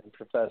ever in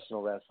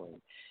professional wrestling.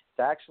 It's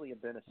actually a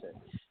benefit.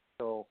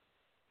 So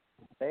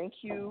thank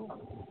you,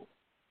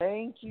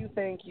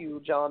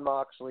 John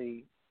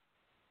Moxley,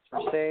 for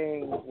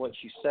saying what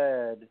you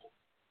said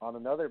on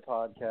another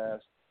podcast.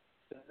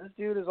 This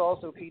dude is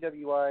also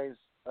PWI's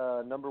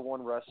number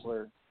one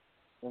wrestler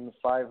in the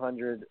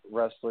 500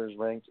 wrestlers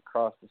ranked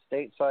across the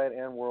stateside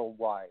and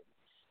worldwide.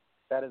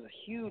 That is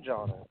a huge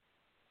honor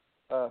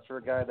for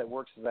a guy that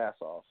works his ass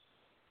off,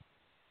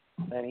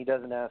 and he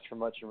doesn't ask for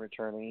much in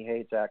return. And he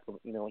hates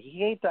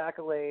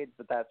accolades,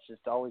 but that's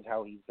just always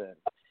how he's been.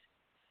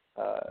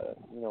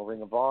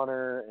 Ring of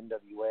Honor,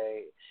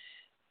 NWA.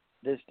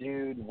 This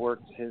dude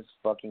worked his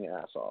fucking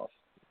ass off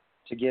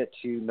to get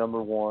to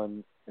number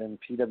one in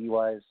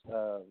PWI's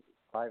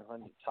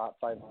top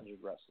 500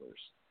 wrestlers.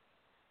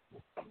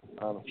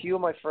 A few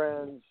of my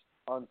friends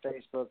on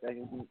Facebook, I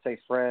didn't say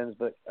friends,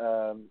 but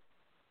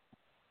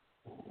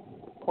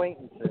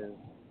acquaintances,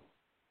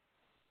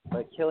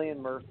 like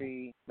Killian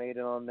Murphy made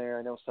it on there.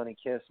 I know Sonny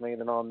Kiss made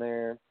it on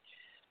there.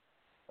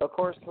 Of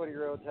course, Cody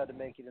Rhodes had to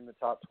make it in the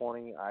top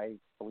 20. I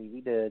believe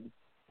he did.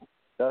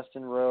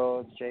 Dustin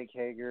Rhodes, Jake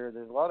Hager.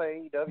 There's a lot of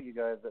AEW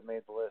guys that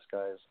made the list,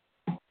 guys.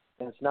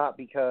 And it's not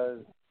because,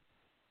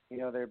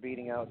 they're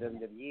beating out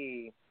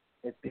WWE.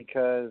 It's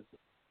because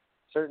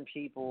certain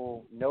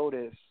people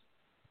notice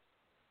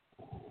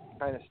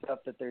kind of stuff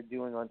that they're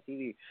doing on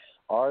TV.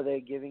 Are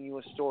they giving you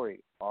a story?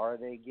 Are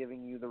they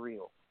giving you the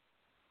real?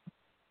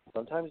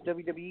 Sometimes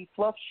WWE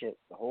fluff shit.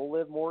 The whole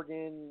Liv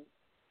Morgan,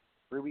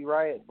 Ruby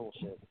Riott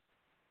bullshit.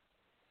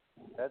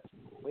 That's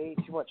way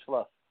too much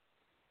fluff.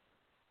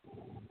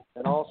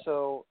 And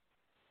also,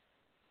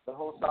 the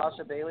whole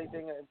Sasha Bailey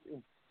thing,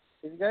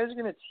 if you guys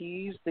are going to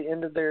tease the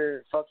end of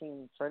their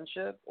fucking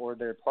friendship or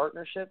their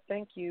partnership,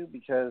 thank you,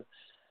 because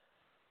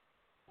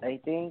I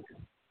think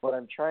what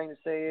I'm trying to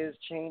say is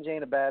change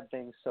ain't a bad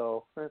thing.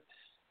 So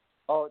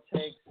all it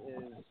takes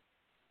is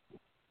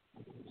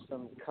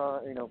some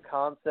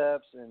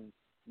concepts and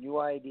new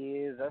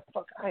ideas.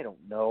 I don't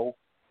know.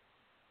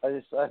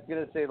 I'm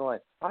going to say the line.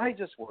 I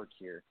just work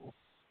here.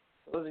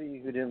 Those of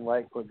you who didn't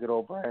like what good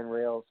old Brian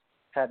Rails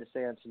had to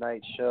say on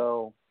tonight's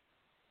show,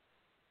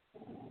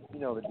 you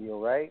know the deal,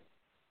 right?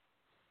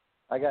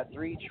 I got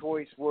 3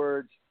 choice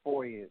words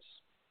for you.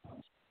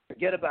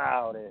 Forget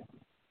about it.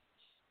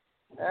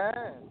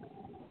 And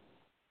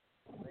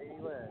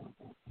Lady Lynn.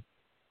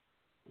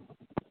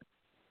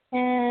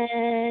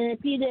 And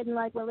if you didn't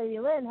like what Lady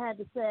Lynn had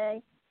to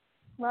say,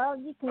 well,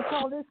 you can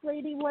call this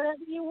lady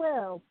whatever you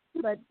will,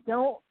 but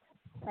don't,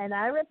 and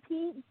I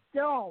repeat,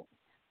 don't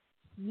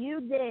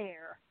you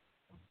dare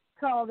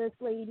call this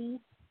lady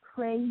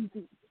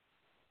crazy.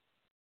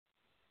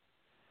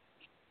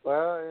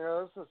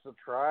 Well, it's a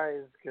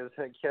surprise because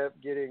I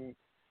kept getting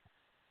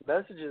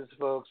messages,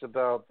 folks,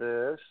 about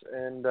this,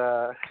 and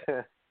I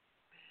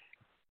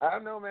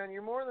don't know, man.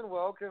 You're more than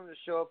welcome to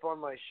show up on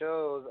my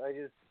shows.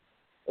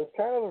 It's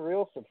kind of a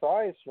real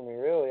surprise for me,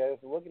 really. I was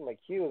looking at my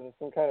queue. Is this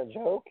some kind of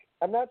joke?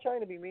 I'm not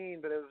trying to be mean,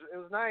 but it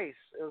was nice.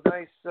 It was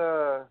nice.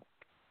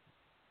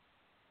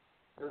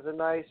 It was a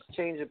nice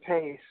change of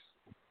pace.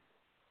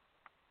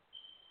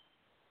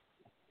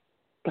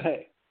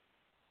 Hey,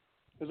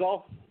 it was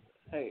all.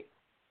 Hey,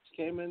 just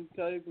came in to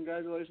tell you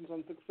congratulations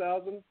on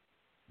 6,000.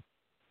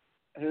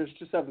 Here's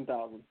to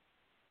 7,000.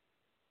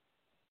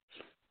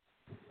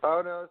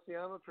 Oh no! See,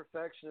 I'm a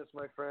perfectionist,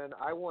 my friend.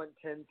 I want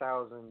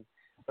 10,000,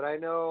 but I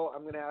know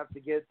I'm gonna have to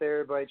get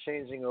there by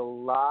changing a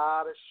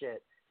lot of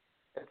shit.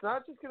 It's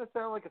not just gonna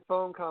sound like a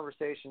phone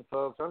conversation,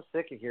 folks. I'm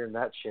sick of hearing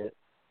that shit.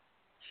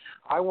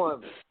 I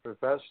want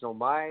professional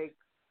mics,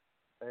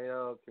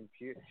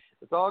 computer.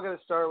 It's all gonna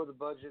start with a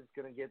budget. It's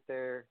gonna get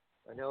there.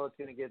 I know it's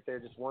gonna get there,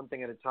 just one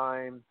thing at a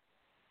time.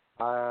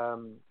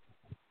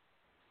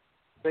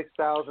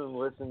 6,000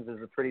 listens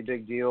is a pretty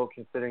big deal,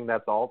 considering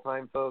that's all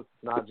time, folks.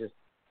 It's not just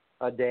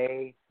a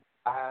day.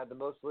 I had the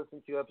most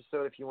listened to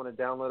episode, if you want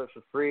to download it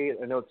for free.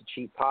 I know it's a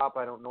cheap pop.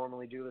 I don't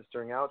normally do this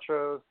during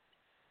outros.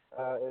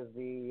 Is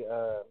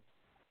the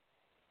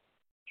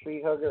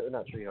tree hugger,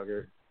 not tree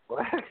hugger.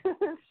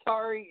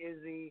 Sorry,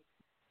 Izzy.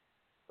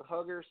 The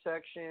hugger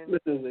section.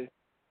 This is Izzy.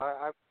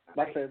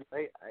 My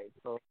favorite.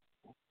 So,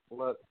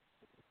 look.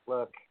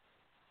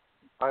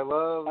 I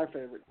love my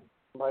favorite.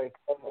 My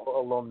fellow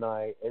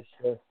alumni. It's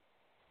just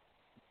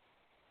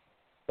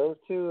those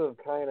two have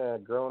kind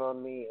of grown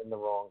on me in the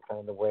wrong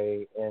kind of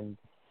way, and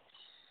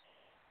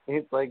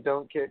it's like,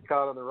 don't get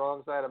caught on the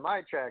wrong side of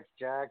my tracks,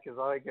 Jack, because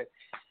a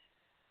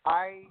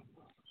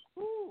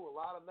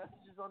lot of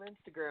messages on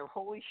Instagram.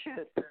 Holy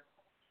shit.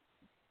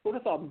 Who'd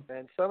have thought?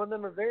 And some of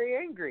them are very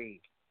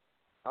angry.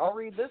 I'll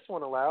read this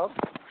one aloud.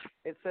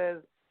 It says,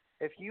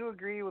 if you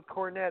agree with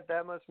Cornette,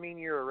 that must mean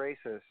you're a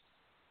racist.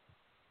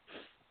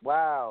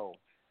 Wow.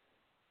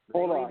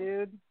 Hold really, on.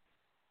 Dude?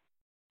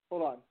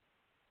 Hold on.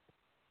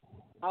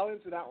 I'll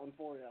answer that one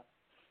for you.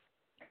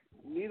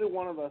 Neither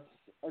one of us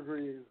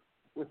agree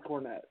with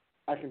Cornette.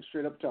 I can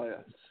straight up tell you.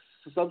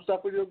 Some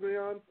stuff we do agree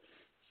on,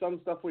 some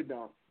stuff we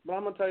don't. But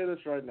I'm going to tell you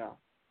this right now.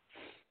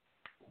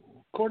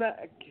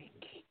 Cornette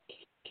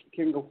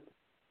can go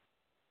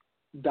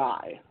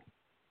die.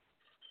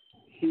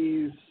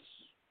 He's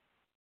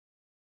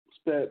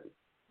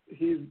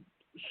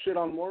shit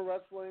on more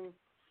wrestling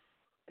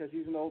because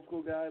he's an old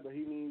school guy, but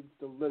he needs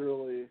to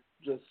literally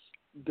just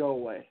go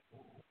away.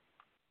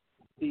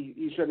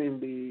 He shouldn't even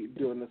be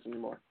doing this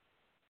anymore.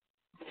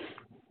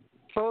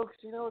 Folks,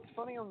 it's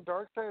funny, on the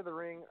dark side of the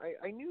ring,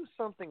 I knew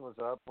something was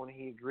up when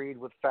he agreed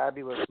with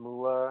Fabulous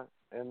Moolah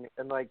and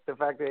like the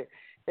fact that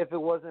if it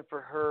wasn't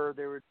for her,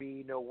 there would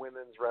be no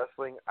women's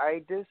wrestling.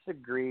 I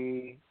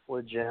disagree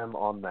with Jim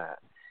on that.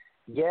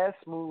 Yes,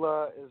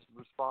 Moolah is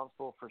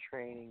responsible for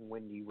training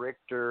Wendy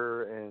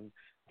Richter and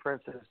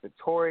Princess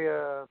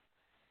Victoria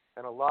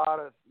and a lot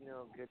of,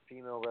 good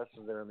female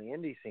wrestlers that are in the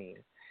indie scene.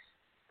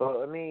 But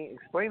let me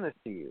explain this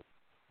to you.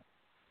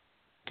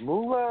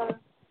 Moolah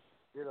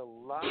did a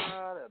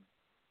lot of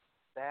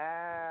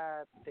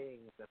bad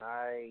things, and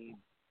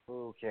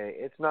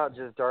it's not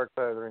just dark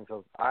side of the ring,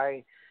 folks.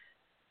 I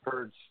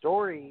heard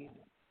stories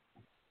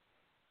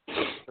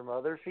from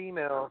other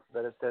females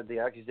that have said the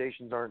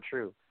accusations aren't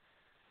true.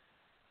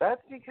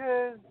 That's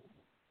because,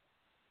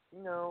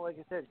 like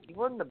I said, she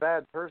wasn't a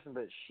bad person,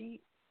 but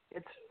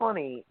it's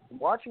funny,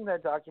 watching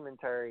that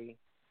documentary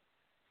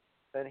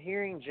and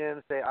hearing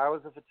Jim say, I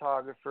was a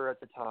photographer at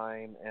the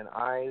time, and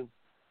I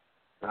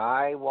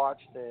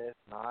watched this,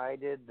 and I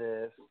did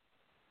this.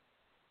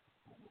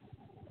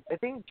 I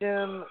think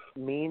Jim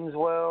means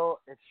well.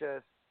 It's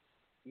just,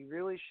 you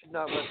really should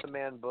not let the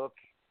man book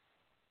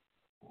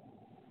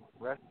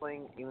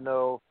wrestling, even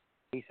though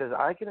he says,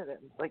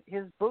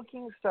 his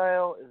booking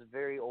style is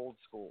very old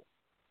school.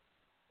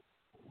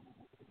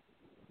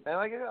 And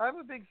I'm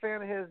a big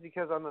fan of his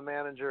because I'm a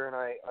manager and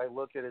I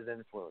look at his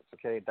influence.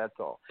 Okay, that's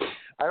all.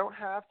 I don't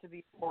have to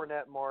be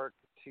Cornette Mark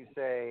to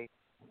say,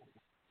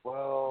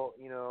 well,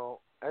 you know,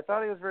 I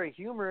thought he was very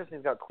humorous and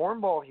he's got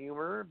cornball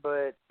humor,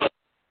 but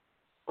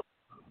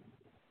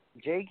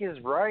Jake is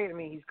right. I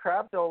mean, he's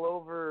crapped all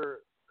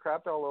over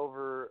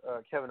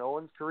Kevin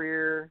Owens'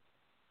 career.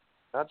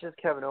 Not just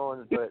Kevin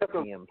Owens, but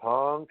CM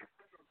Punk.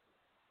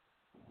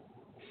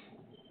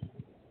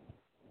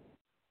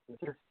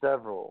 Just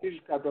several.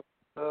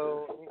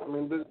 So, I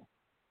mean,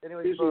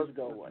 anyways, folks,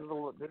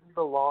 this is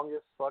the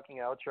longest fucking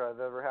outro I've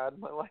ever had in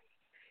my life.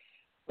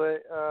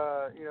 But,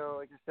 you know,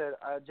 like I said,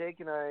 Jake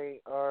and I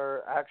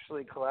are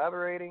actually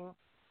collaborating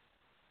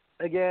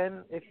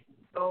again, if you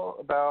know,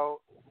 about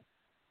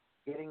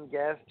getting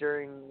guests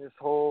during this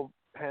whole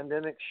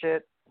pandemic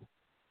shit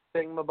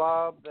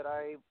thingamabob that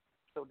I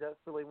so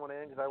desperately want to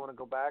end because I want to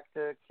go back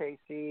to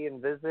KC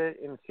and visit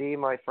and see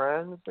my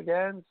friends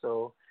again.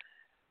 So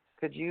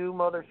could you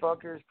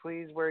motherfuckers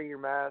please wear your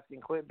mask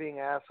and quit being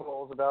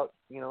assholes about,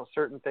 you know,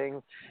 certain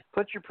things?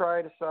 Put your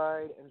pride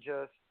aside and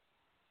just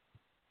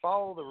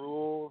follow the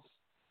rules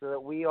so that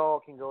we all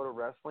can go to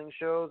wrestling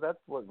shows.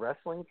 That's what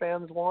wrestling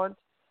fans want.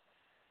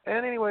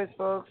 And anyways,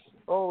 folks,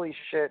 holy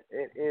shit,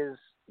 it is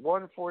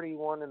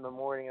 1:41 in the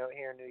morning out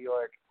here in New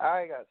York.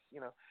 I got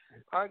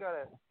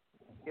to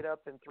get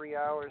up in 3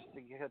 hours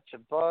to catch a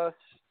bus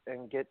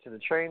and get to the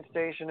train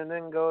station and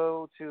then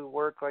go to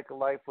work like a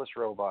lifeless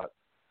robot.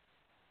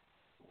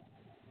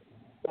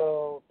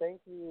 So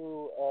thank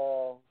you,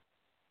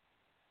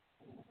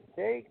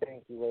 Jake.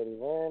 Thank you, Lady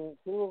Lynn.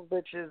 Two of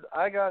bitches.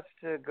 I got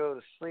to go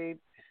to sleep.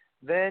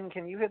 Then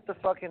can you hit the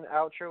fucking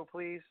outro,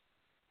 please?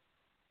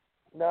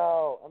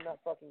 No, I'm not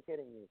fucking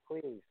kidding you.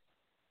 Please.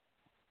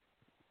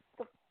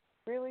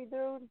 Really,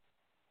 dude?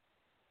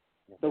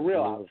 The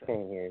real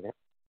outro. Here.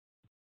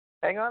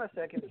 Hang on a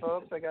second,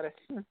 folks.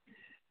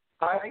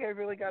 I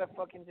really gotta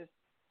fucking just.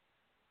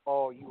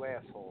 Oh, you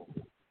asshole!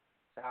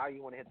 Now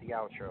you want to hit the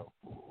outro?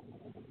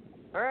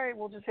 All right,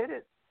 we'll just hit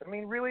it. I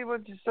mean, really, we'll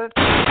just.